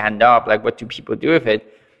does it end up? Like, what do people do with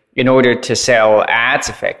it in order to sell ads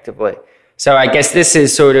effectively? So I guess this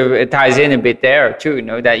is sort of, it ties in a bit there too,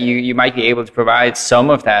 that you might be able to provide some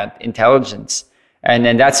of that intelligence. And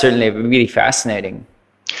then that's certainly really fascinating.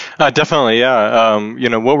 Definitely, yeah.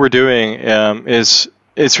 What we're doing is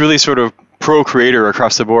it's really sort of pro-creator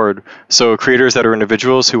across the board. So creators that are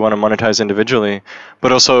individuals who want to monetize individually,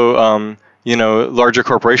 but also larger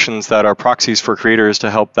corporations that are proxies for creators to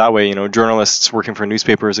help that way, journalists working for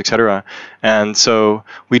newspapers, etc. And so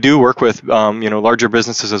we do work with, larger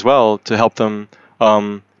businesses as well to help them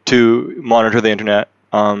to monitor the internet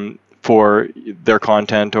for their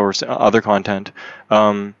content or other content.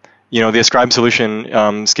 The Ascribe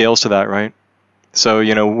solution scales to that, right? So,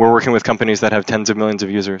 we're working with companies that have tens of millions of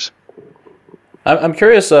users. I'm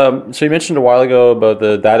curious, so you mentioned a while ago about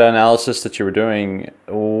the data analysis that you were doing.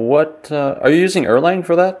 What are you using Erlang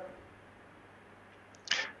for that?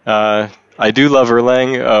 I do love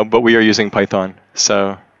Erlang, but we are using Python.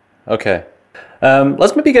 So okay.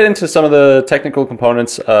 Let's maybe get into some of the technical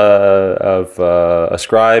components of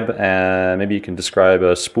Ascribe, and maybe you can describe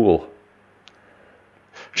a SPOOL.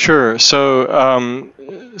 Sure. So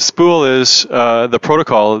SPOOL is the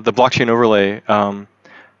protocol, the blockchain overlay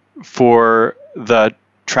for the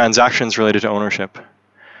transactions related to ownership.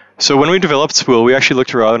 So when we developed SPOOL, we actually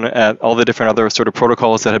looked around at all the different other sort of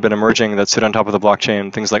protocols that have been emerging that sit on top of the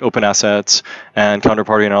blockchain, things like open assets and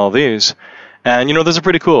counterparty and all of these. And, those are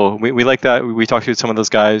pretty cool. We like that. We talked to some of those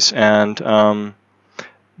guys, and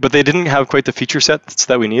but they didn't have quite the feature sets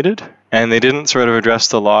that we needed, and they didn't sort of address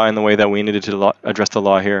the law in the way that we needed to address the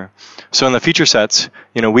law here. So in the feature sets,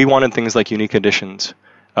 we wanted things like unique editions.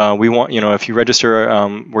 We want, if you register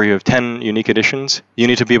where you have 10 unique editions, you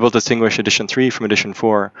need to be able to distinguish edition 3 from edition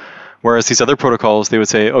 4. Whereas these other protocols, they would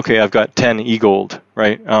say, okay, I've got 10 e-gold,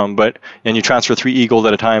 right? And you transfer 3 e-gold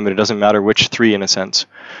at a time, but it doesn't matter which 3 in a sense.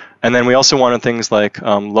 And then we also wanted things like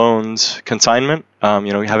loans, consignment,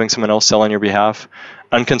 having someone else sell on your behalf,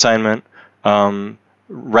 unconsignment,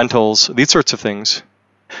 rentals, these sorts of things.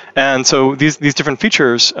 And so these different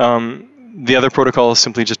features, the other protocols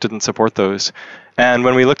simply just didn't support those. And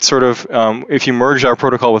when we looked sort of, if you merge our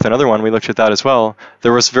protocol with another one, we looked at that as well.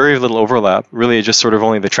 There was very little overlap, really just sort of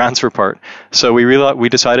only the transfer part. So we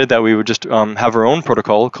decided that we would just have our own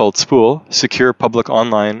protocol called SPOOL, Secure Public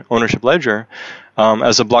Online Ownership Ledger,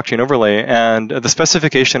 as a blockchain overlay. And the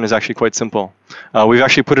specification is actually quite simple. We've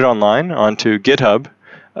actually put it online onto GitHub.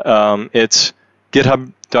 It's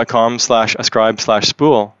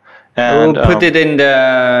github.com/ascribe/spool. And we'll put it in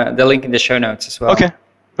the link in the show notes as well.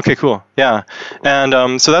 Okay, cool. Yeah,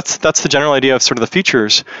 and so that's the general idea of sort of the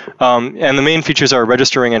features, and the main features are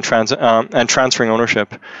registering and transferring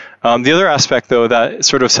ownership. The other aspect, though, that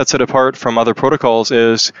sort of sets it apart from other protocols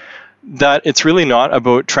is that it's really not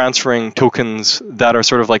about transferring tokens that are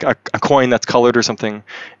sort of like a coin that's colored or something.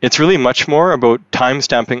 It's really much more about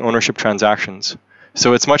time-stamping ownership transactions.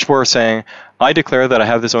 So it's much more saying, I declare that I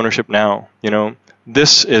have this ownership now.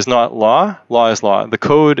 this is not law. Law is law. The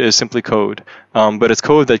code is simply code, but it's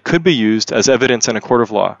code that could be used as evidence in a court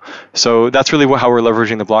of law. So that's really how we're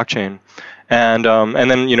leveraging the blockchain. And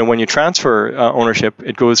then when you transfer ownership,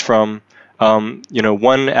 it goes from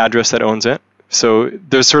one address that owns it. So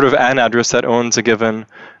there's sort of an address that owns a given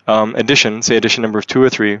edition, say edition number 2 or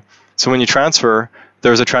 3. So when you transfer,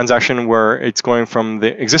 there's a transaction where it's going from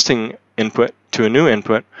the existing input to a new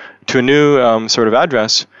input to a new sort of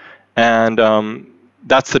address, and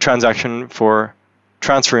that's the transaction for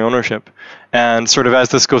transferring ownership. And sort of as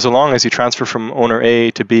this goes along, as you transfer from owner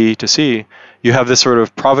A to B to C, you have this sort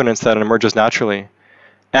of provenance that emerges naturally.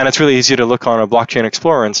 And it's really easy to look on a blockchain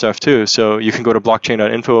explorer and stuff too. So you can go to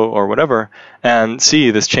blockchain.info or whatever and see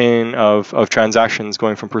this chain of transactions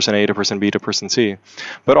going from person A to person B to person C.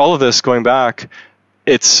 But all of this going back,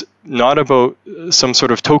 it's not about some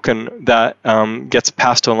sort of token that gets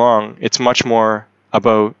passed along. It's much more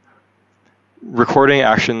about recording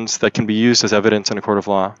actions that can be used as evidence in a court of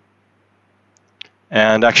law.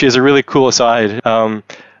 And actually, as a really cool aside,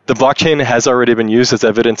 the blockchain has already been used as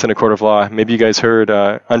evidence in a court of law. Maybe you guys heard,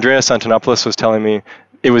 Andreas Antonopoulos was telling me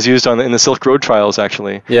it was used in the Silk Road trials,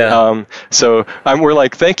 actually. Yeah. So we're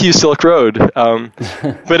like, thank you, Silk Road.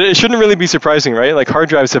 But it shouldn't really be surprising, right? Like hard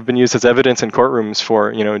drives have been used as evidence in courtrooms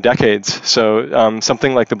for decades. So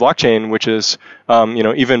something like the blockchain, which is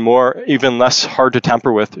even less hard to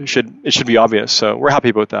tamper with, it should be obvious. So we're happy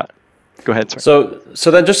about that. Go ahead, sorry.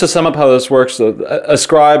 So then just to sum up how this works,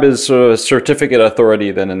 Ascribe is sort of a certificate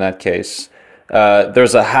authority then in that case.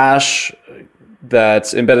 There's a hash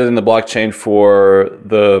that's embedded in the blockchain for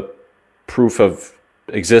the proof of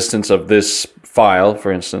existence of this file,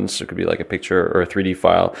 for instance. It could be like a picture or a 3D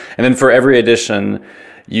file. And then for every edition,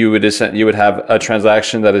 you would have a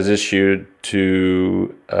transaction that is issued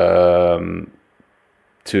to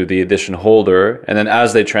the edition holder, and then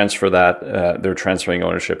as they transfer that, they're transferring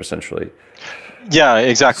ownership essentially. Yeah,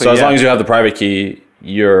 exactly. So as long as you have the private key,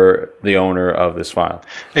 you're the owner of this file.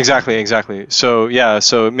 Exactly. So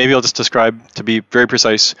so maybe I'll just describe, to be very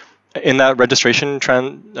precise, in that registration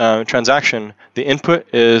transaction, the input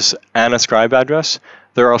is an Ascribe address.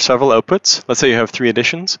 There are several outputs. Let's say you have 3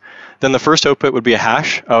 editions. Then the first output would be a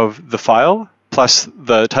hash of the file plus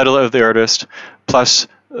the title of the artist plus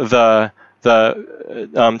the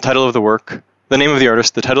title of the work, the name of the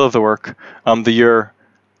artist, the title of the work, the year,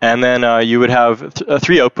 and then you would have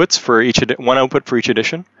 3 outputs for one output for each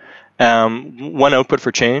edition, one output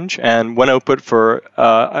for change, and one output for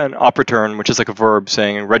an operatorn, which is like a verb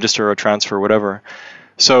saying register or transfer, whatever.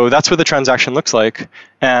 So that's what the transaction looks like.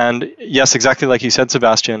 And yes, exactly like you said,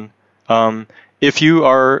 Sebastian, if you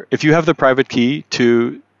have the private key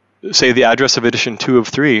to say the address of edition 2 of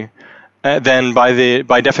 3, then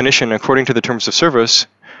by definition, according to the terms of service,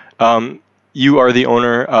 you are the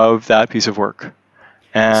owner of that piece of work.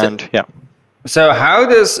 And So how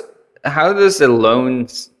does the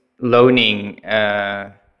loaning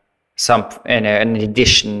an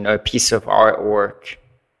edition or a piece of artwork?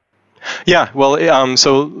 Yeah, well,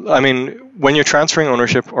 so I mean, when you're transferring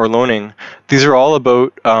ownership or loaning, these are all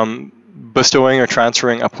about bestowing or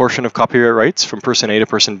transferring a portion of copyright rights from person A to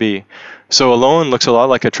person B. So a loan looks a lot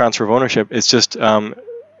like a transfer of ownership. It's just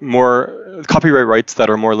more copyright rights that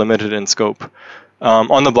are more limited in scope.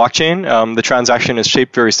 On the blockchain, the transaction is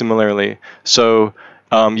shaped very similarly. So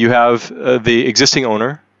you have the existing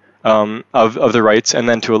owner of the rights, and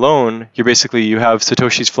then to a loan, you have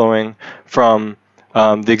Satoshis flowing from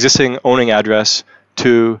the existing owning address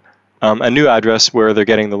to a new address where they're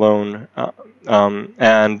getting the loan.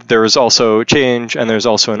 And there is also change, and there's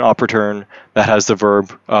also an operatorn that has the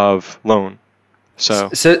verb of loan.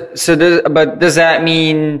 But does that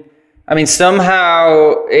mean? I mean,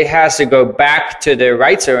 somehow it has to go back to the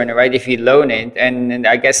rights owner, right? If you loan it, and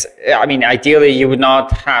I guess, I mean, ideally you would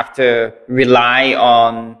not have to rely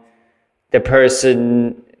on the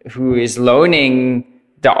person who is loaning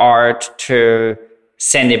the art to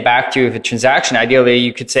send it back to you with a transaction. Ideally,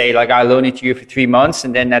 you could say, like, I loan it to you for 3 months,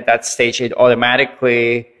 and then at that stage, it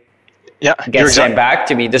automatically gets sent back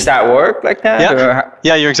to me. Does that work like that?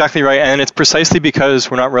 Yeah, you're exactly right. And it's precisely because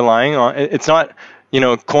we're not relying on, it's not,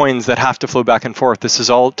 coins that have to flow back and forth. This is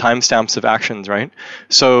all timestamps of actions, right?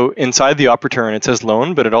 So inside the operatorn, it says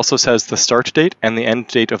loan, but it also says the start date and the end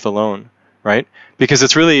date of the loan, right? Because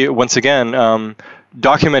it's really, once again,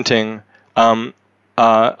 documenting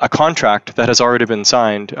a contract that has already been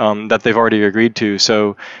signed, that they've already agreed to.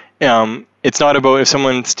 So it's not about if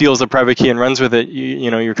someone steals the private key and runs with it,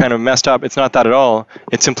 you're kind of messed up. It's not that at all.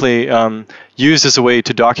 It's simply used as a way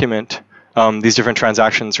to document these different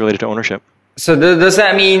transactions related to ownership. So does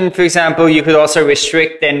that mean, for example, you could also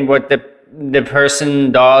restrict then what the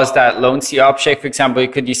person does that loans the object? For example,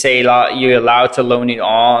 could you say you're allowed to loan it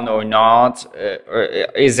on or not? Or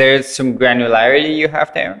is there some granularity you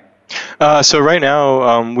have there? So right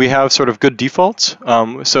now, we have sort of good defaults.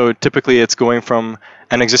 So typically it's going from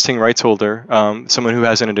an existing rights holder, someone who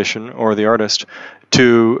has an edition, or the artist,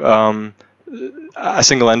 to a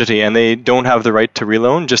single entity, and they don't have the right to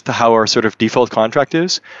reloan, just to how our sort of default contract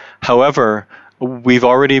is. However, we've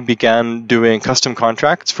already began doing custom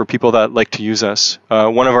contracts for people that like to use us.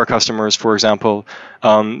 One of our customers, for example,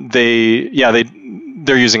 they're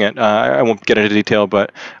using it. I won't get into detail,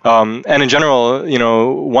 but and in general,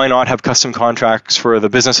 why not have custom contracts for the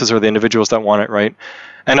businesses or the individuals that want it, right?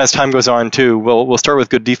 And as time goes on too, we'll start with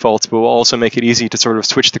good defaults, but we'll also make it easy to sort of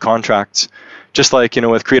switch the contracts. Just like,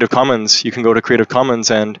 with Creative Commons, you can go to Creative Commons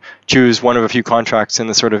and choose one of a few contracts in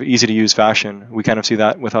the sort of easy to use fashion. We kind of see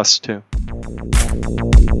that with us too.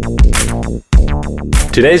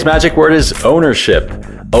 Today's magic word is ownership.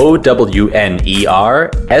 OWNERSHIP.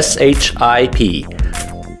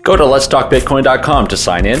 Go to letstalkbitcoin.com to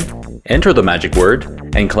sign in, enter the magic word,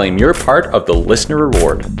 and claim your part of the listener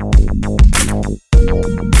reward.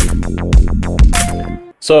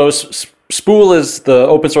 So SPOOL is the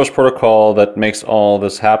open source protocol that makes all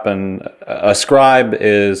this happen. Ascribe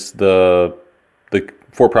is the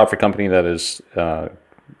for-profit company that is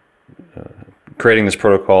creating this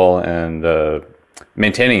protocol and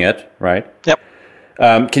maintaining it, right? Yep.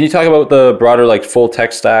 Can you talk about the broader, full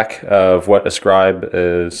tech stack of what Ascribe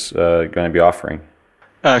is going to be offering?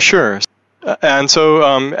 Sure. And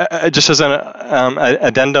so just as an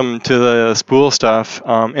addendum to the SPOOL stuff,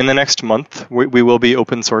 in the next month, we will be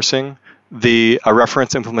open sourcing a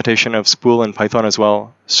reference implementation of SPOOL in Python as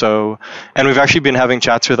well. So, and we've actually been having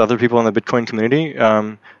chats with other people in the Bitcoin community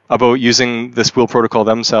about using the SPOOL protocol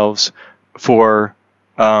themselves for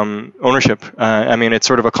ownership. It's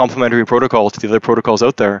sort of a complementary protocol to the other protocols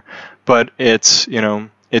out there, but it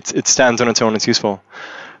stands on its own. It's useful.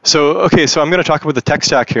 So I'm going to talk about the tech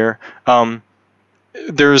stack here. I'll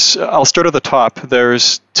start at the top.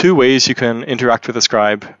 There's two ways you can interact with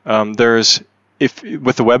Ascribe. There's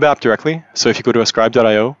with the web app directly. So if you go to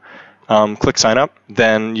ascribe.io, click sign up,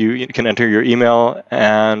 then you can enter your email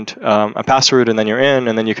and a password, and then you're in,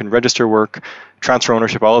 and then you can register work, transfer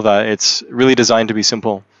ownership, all of that. It's really designed to be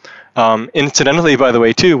simple. Incidentally, by the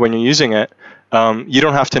way, too, when you're using it, you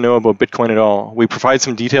don't have to know about Bitcoin at all. We provide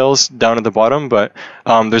some details down at the bottom, but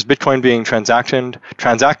there's Bitcoin being transacted.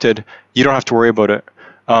 You don't have to worry about it.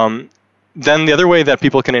 Then the other way that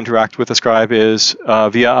people can interact with Ascribe is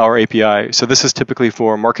via our API. So this is typically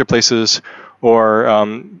for marketplaces or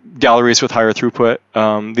galleries with higher throughput,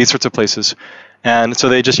 these sorts of places. And so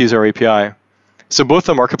they just use our API. So both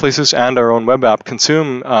the marketplaces and our own web app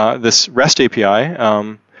consume this REST API.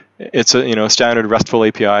 It's a standard RESTful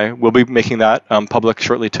API. We'll be making that public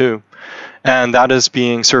shortly too. And that is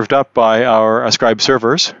being served up by our Ascribe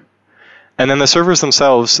servers. And then the servers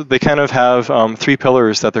themselves, they kind of have three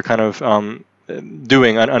pillars that they're kind of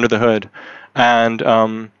doing under the hood.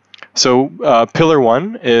 And so pillar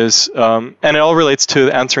one is, and it all relates to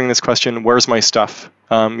answering this question, where's my stuff?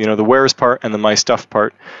 The where's part and the my stuff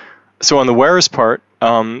part. So on the where's part,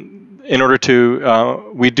 in order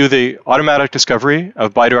to, we do the automatic discovery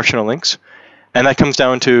of bidirectional links. And that comes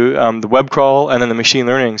down to the web crawl and then the machine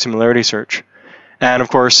learning similarity search. And of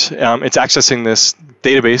course, it's accessing this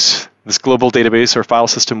database, this global database or file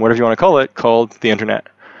system, whatever you want to call it, called the internet.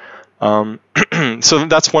 So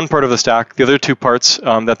that's one part of the stack. The other two parts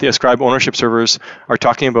that the Ascribe ownership servers are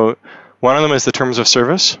talking about, one of them is the terms of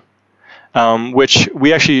service, which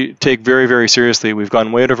we actually take very, very seriously. We've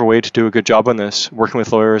gone way out of our way to do a good job on this, working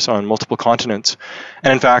with lawyers on multiple continents.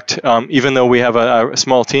 And in fact, even though we have a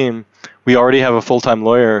small team, we already have a full-time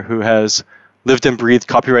lawyer who has lived and breathed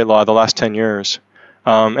copyright law the last 10 years.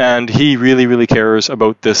 And he really, really cares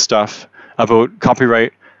about this stuff, about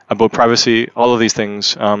copyright, about privacy, all of these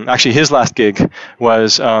things. Actually, his last gig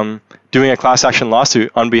was doing a class action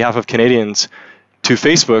lawsuit on behalf of Canadians to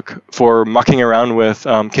Facebook for mucking around with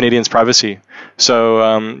Canadians' privacy.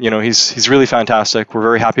 So, he's really fantastic. We're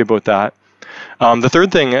very happy about that. The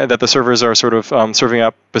third thing that the servers are sort of serving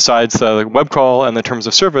up, besides the web crawl and the terms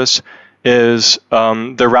of service, is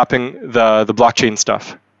they're wrapping the blockchain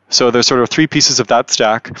stuff. So there's sort of three pieces of that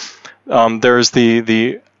stack. There's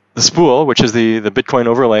the SPOOL, which is the Bitcoin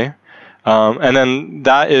overlay. And then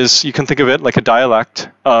that is, you can think of it like a dialect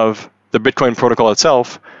of the Bitcoin protocol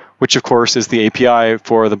itself, which of course is the API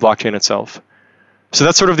for the blockchain itself. So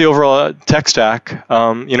that's sort of the overall tech stack.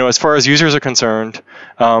 As far as users are concerned,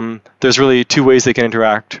 there's really two ways they can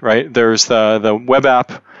interact, right? There's the web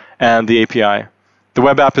app and the API. The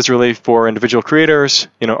web app is really for individual creators,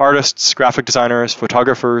 artists, graphic designers,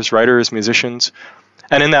 photographers, writers, musicians.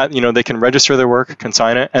 And in that, they can register their work,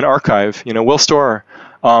 consign it, and archive. We'll store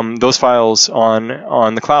those files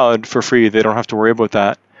on the cloud for free. They don't have to worry about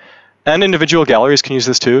that. And individual galleries can use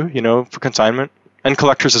this too, for consignment, and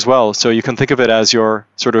collectors as well. So you can think of it as your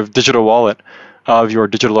sort of digital wallet of your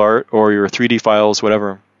digital art or your 3D files,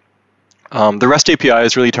 whatever. The REST API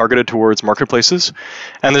is really targeted towards marketplaces,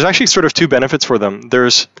 and there's actually sort of two benefits for them.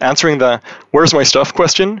 There's answering the "where's my stuff"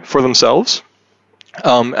 question for themselves,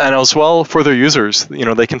 and as well for their users.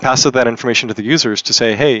 They can pass that information to the users to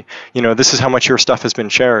say, hey, this is how much your stuff has been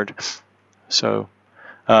shared. So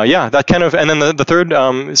that kind of, and then the third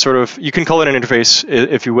sort of, you can call it an interface,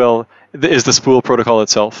 if you will, is the SPOOL protocol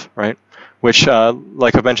itself, right? Which,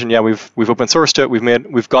 like I've mentioned, we've open sourced it.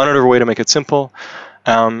 We've gone out of our way to make it simple.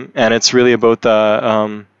 And it's really about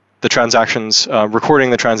the transactions, recording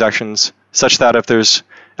the transactions, such that if there's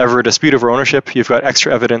ever a dispute over ownership, you've got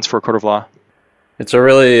extra evidence for a court of law. It's a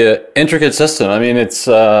really intricate system. I mean,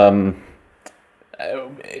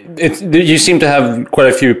 you seem to have quite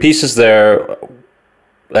a few pieces there.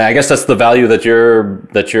 I guess that's the value that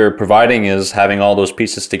you're providing, is having all those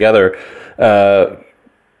pieces together.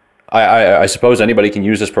 I suppose anybody can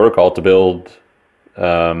use this protocol to build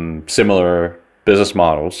similar business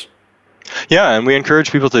models. Yeah, and we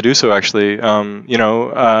encourage people to do so, actually.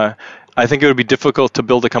 I think it would be difficult to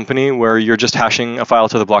build a company where you're just hashing a file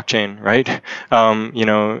to the blockchain, right?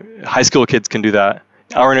 High school kids can do that.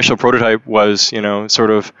 Our initial prototype was, sort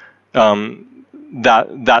of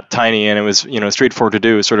that tiny, and it was, straightforward to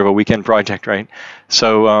do. It was sort of a weekend project, right?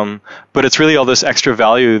 So, but it's really all this extra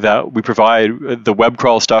value that we provide, the web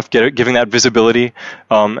crawl stuff, giving that visibility,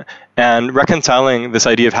 and reconciling this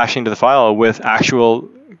idea of hashing to the file with actual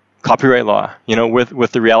copyright law,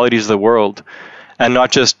 with the realities of the world, and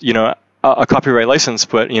not just, a copyright license,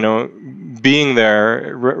 but, being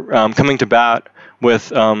there, coming to bat with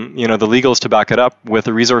the legals to back it up, with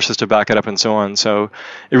the resources to back it up, and so on. So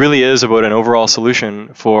it really is about an overall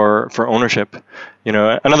solution for ownership.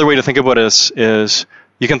 Another way to think about it is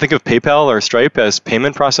you can think of PayPal or Stripe as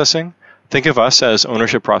payment processing. Think of us as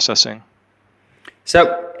ownership processing.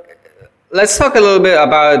 So let's talk a little bit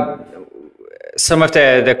about some of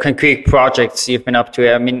the concrete projects you've been up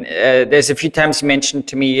to. I mean, there's a few times you mentioned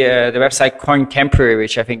to me the website Contemporary,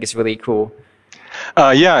 which I think is really cool.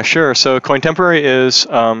 Yeah, sure. So Contemporary is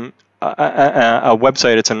a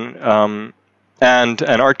website. It's and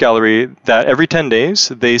an art gallery that every 10 days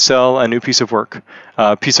they sell a new piece of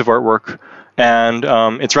artwork, and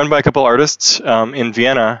it's run by a couple artists in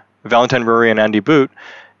Vienna, Valentine Brewery and Andy Boot.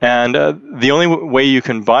 And the only way you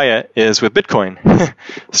can buy it is with Bitcoin.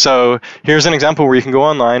 So here's an example where you can go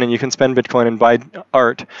online and you can spend Bitcoin and buy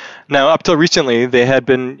art. Now, up till recently, they had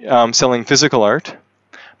been selling physical art,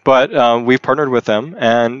 but we've partnered with them,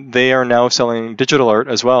 and they are now selling digital art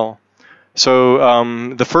as well. So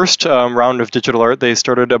the first round of digital art, they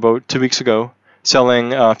started about 2 weeks ago,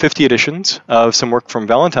 selling 50 editions of some work from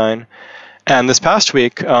Valentine. And this past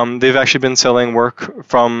week, they've actually been selling work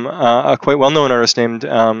from a quite well-known artist named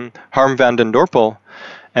Harm van den Dorpel.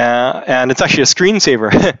 And it's actually a screensaver,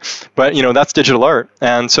 but that's digital art,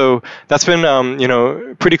 and so that's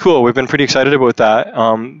been pretty cool. We've been pretty excited about that.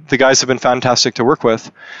 The guys have been fantastic to work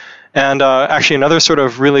with, and actually another sort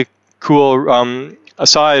of really cool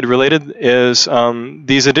aside related is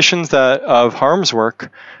these editions of Harm's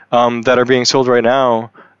work that are being sold right now.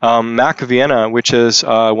 MAC Vienna, which is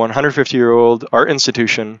a 150-year-old art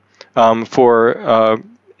institution for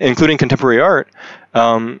including contemporary art,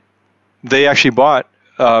 they actually bought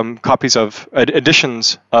copies of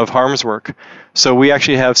editions of Harm's work. So we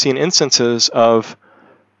actually have seen instances of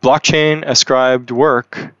blockchain ascribed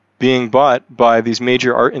work being bought by these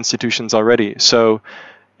major art institutions already. So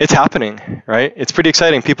it's happening, right? It's pretty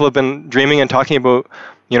exciting. People have been dreaming and talking about,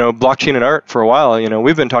 blockchain and art for a while.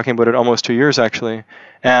 We've been talking about it almost 2 years actually,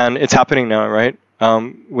 and it's happening now, right?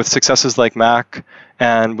 With successes like Mac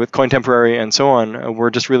and with Contemporary and so on.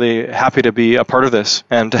 We're just really happy to be a part of this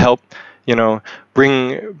and to help,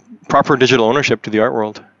 bring proper digital ownership to the art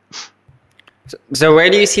world. So where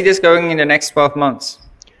do you see this going in the next 12 months?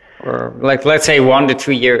 Or let's say 1 to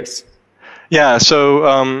 2 years? Yeah, so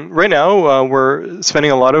right now we're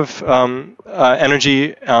spending a lot of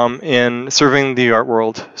energy in serving the art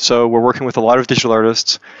world. So we're working with a lot of digital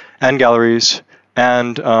artists and galleries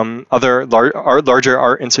and other larger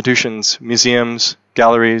art institutions, museums,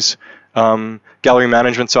 galleries, gallery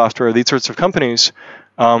management software, these sorts of companies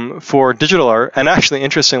for digital art. And actually,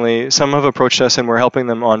 interestingly, some have approached us and we're helping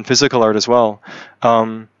them on physical art as well.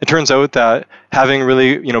 It turns out that having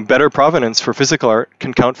really better provenance for physical art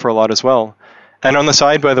can count for a lot as well. And on the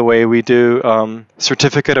side, by the way, we do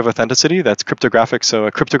certificate of authenticity. That's cryptographic, so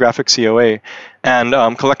a cryptographic COA.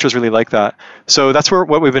 And collectors really like that. So that's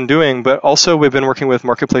what we've been doing. But also we've been working with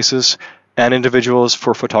marketplaces and individuals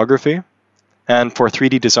for photography and for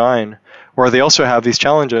 3D design, where they also have these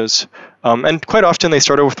challenges. And quite often they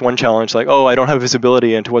start out with one challenge, like, oh, I don't have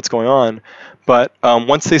visibility into what's going on. But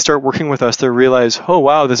once they start working with us, they realize, oh,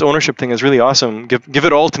 wow, this ownership thing is really awesome. Give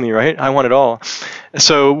it all to me, right? I want it all.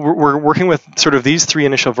 So we're working with sort of these 3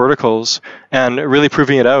 initial verticals and really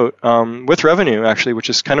proving it out with revenue, actually, which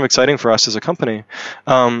is kind of exciting for us as a company.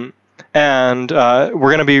 And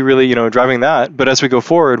we're going to be really, driving that. But as we go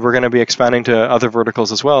forward, we're going to be expanding to other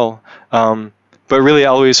verticals as well. But really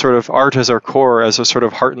always sort of art as our core, as a sort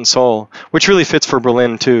of heart and soul, which really fits for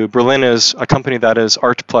Berlin too. Berlin is a company that is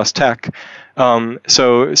art plus tech.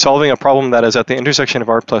 So solving a problem that is at the intersection of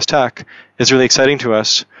art plus tech is really exciting to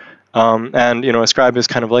us. And, Ascribe is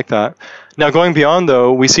kind of like that. Now, going beyond,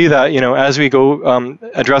 though, we see that, as we go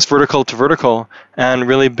address vertical to vertical and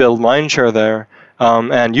really build mind share there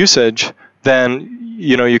and usage, then,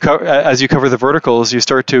 as you cover the verticals, you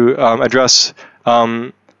start to address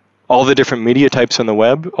all the different media types on the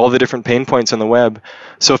web, all the different pain points on the web.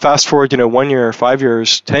 So fast forward, 1 year, 5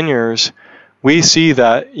 years, 10 years, we see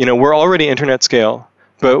that, we're already internet scale,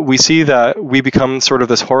 but we see that we become sort of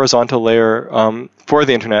this horizontal layer for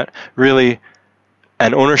the internet, really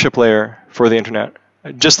an ownership layer for the internet.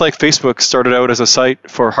 Just like Facebook started out as a site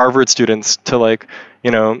for Harvard students to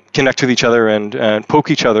connect with each other and poke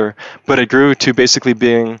each other, but it grew to basically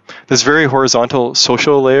being this very horizontal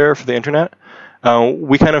social layer for the internet.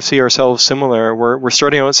 We kind of see ourselves similar. We're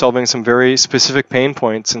starting out solving some very specific pain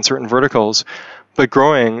points in certain verticals, but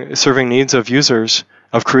growing, serving needs of users,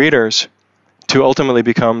 of creators, to ultimately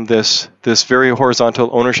become this very horizontal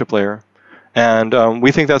ownership layer. And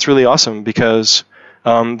we think that's really awesome because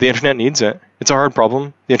the internet needs it. It's a hard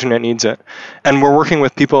problem. The internet needs it. And we're working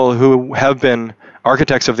with people who have been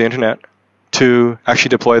architects of the internet to actually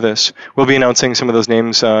deploy this. We'll be announcing some of those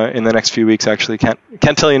names in the next few weeks, actually.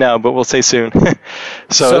 Can't tell you now, but we'll say soon.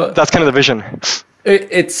 so that's kind of the vision.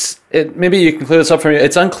 Maybe you can clear this up for me.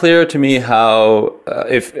 It's unclear to me how,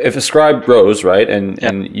 if Ascribe grows, right,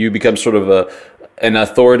 and you become sort of an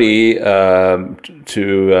authority for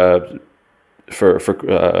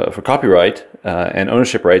copyright and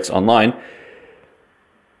ownership rights online,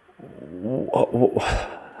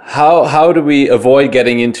 How do we avoid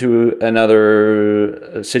getting into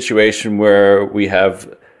another situation where we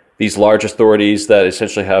have these large authorities that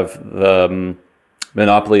essentially have the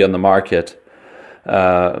monopoly on the market,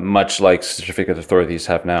 much like certificate authorities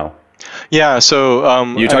have now? Yeah. So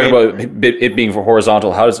you talk about it being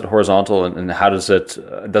horizontal. How is it horizontal, and how does it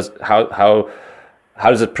how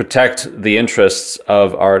does it protect the interests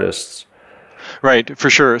of artists? Right. For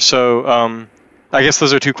sure. So. I guess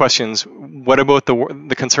those are two questions. What about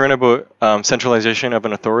the concern about centralization of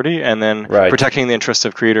an authority, and then protecting the interests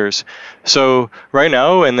of creators? So right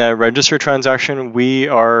now in the register transaction, we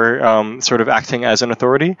are sort of acting as an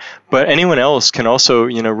authority, but anyone else can also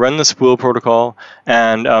run the SPOOL protocol,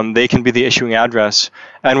 and they can be the issuing address.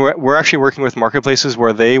 And we're actually working with marketplaces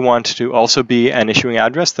where they want to also be an issuing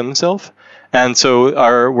address themselves. And so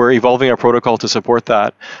we're evolving our protocol to support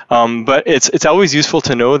that. But it's always useful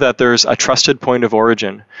to know that there's a trusted point of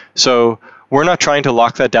origin. So we're not trying to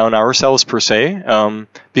lock that down ourselves per se,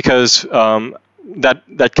 because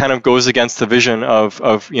that kind of goes against the vision of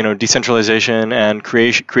decentralization and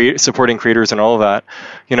supporting creators and all of that.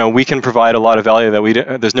 We can provide a lot of value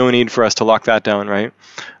that there's no need for us to lock that down, right?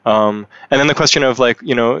 And then the question of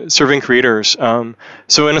serving creators.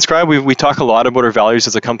 So in Ascribe, we talk a lot about our values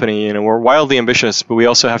as a company. We're wildly ambitious, but we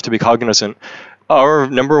also have to be cognizant. Our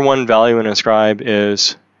number one value in Ascribe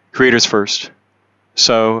is creators first.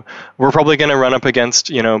 So we're probably going to run up against,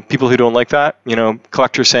 people who don't like that,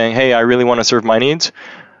 collectors saying, hey, I really want to serve my needs.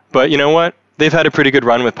 But you know what? They've had a pretty good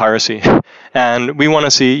run with piracy. And we want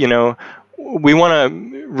to see, we want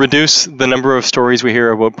to reduce the number of stories we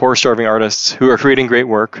hear about poor starving artists who are creating great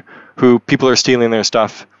work, who people are stealing their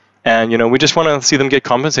stuff. And, we just want to see them get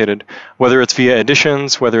compensated, whether it's via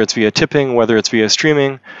editions, whether it's via tipping, whether it's via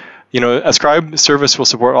streaming. Ascribe service will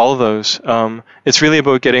support all of those. It's really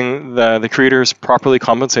about getting the creators properly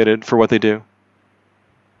compensated for what they do.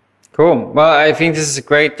 Cool. Well, I think this is a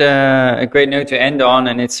great note to end on,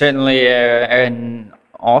 and it's certainly an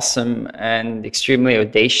awesome and extremely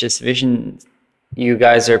audacious vision you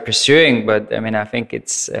guys are pursuing. But I mean, I think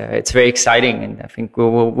it's very exciting, and I think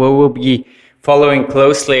we'll be following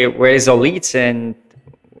closely where this all leads and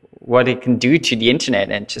what it can do to the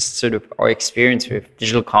internet, and just sort of our experience with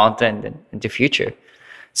digital content and the future.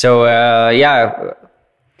 So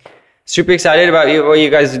super excited about what you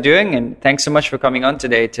guys are doing, and thanks so much for coming on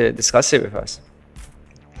today to discuss it with us.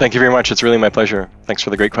 Thank you very much. It's really my pleasure. Thanks for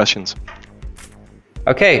the great questions.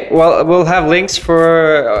 Okay, well, we'll have links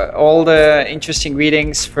for all the interesting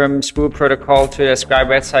readings from SPOOL protocol to the Ascribe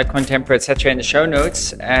website, Contemporary, etc. in the show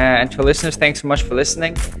notes. And to our listeners, thanks so much for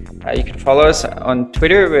listening. You can follow us on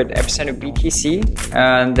Twitter with @BTC,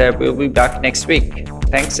 and we'll be back next week.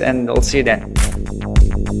 Thanks, and we'll see you then.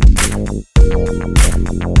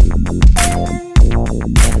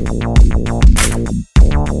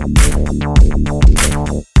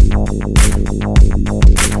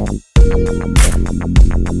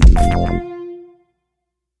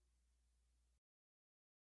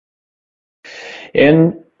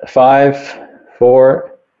 In 5,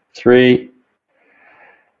 4, 3.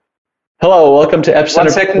 Hello, welcome to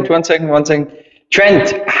Epicenter. One second.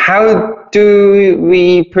 Trent, how do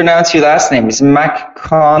we pronounce your last name? Is it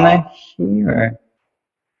McConaghy or?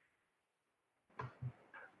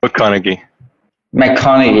 McConaghy.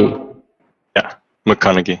 McConaghy. Yeah,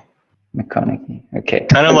 McConaghy. McConaghy. Okay.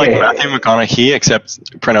 Kind of like Matthew McConaughey,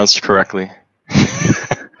 except pronounced correctly.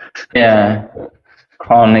 Yeah.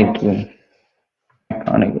 Carnegie.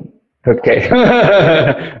 Okay.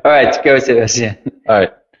 All right, go to this. Yeah. All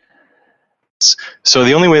right. So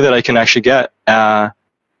the only way that I can actually get a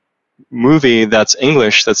movie that's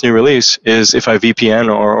English, that's new release, is if I VPN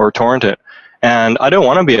or torrent it. And I don't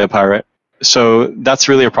want to be a pirate. So that's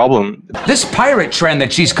really a problem. This pirate trend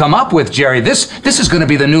that she's come up with, Jerry, this is going to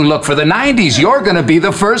be the new look for the 90s. You're going to be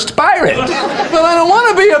the first pirate. Well, I don't want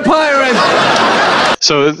to be a pirate.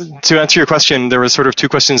 So to answer your question, there was sort of two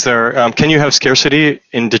questions there. Can you have scarcity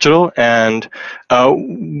in digital? And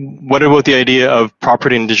what about the idea of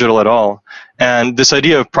property in digital at all? And this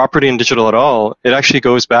idea of property in digital at all, it actually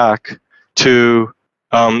goes back to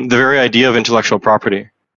the very idea of intellectual property.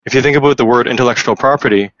 If you think about the word intellectual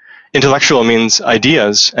property, intellectual means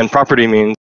ideas, and property means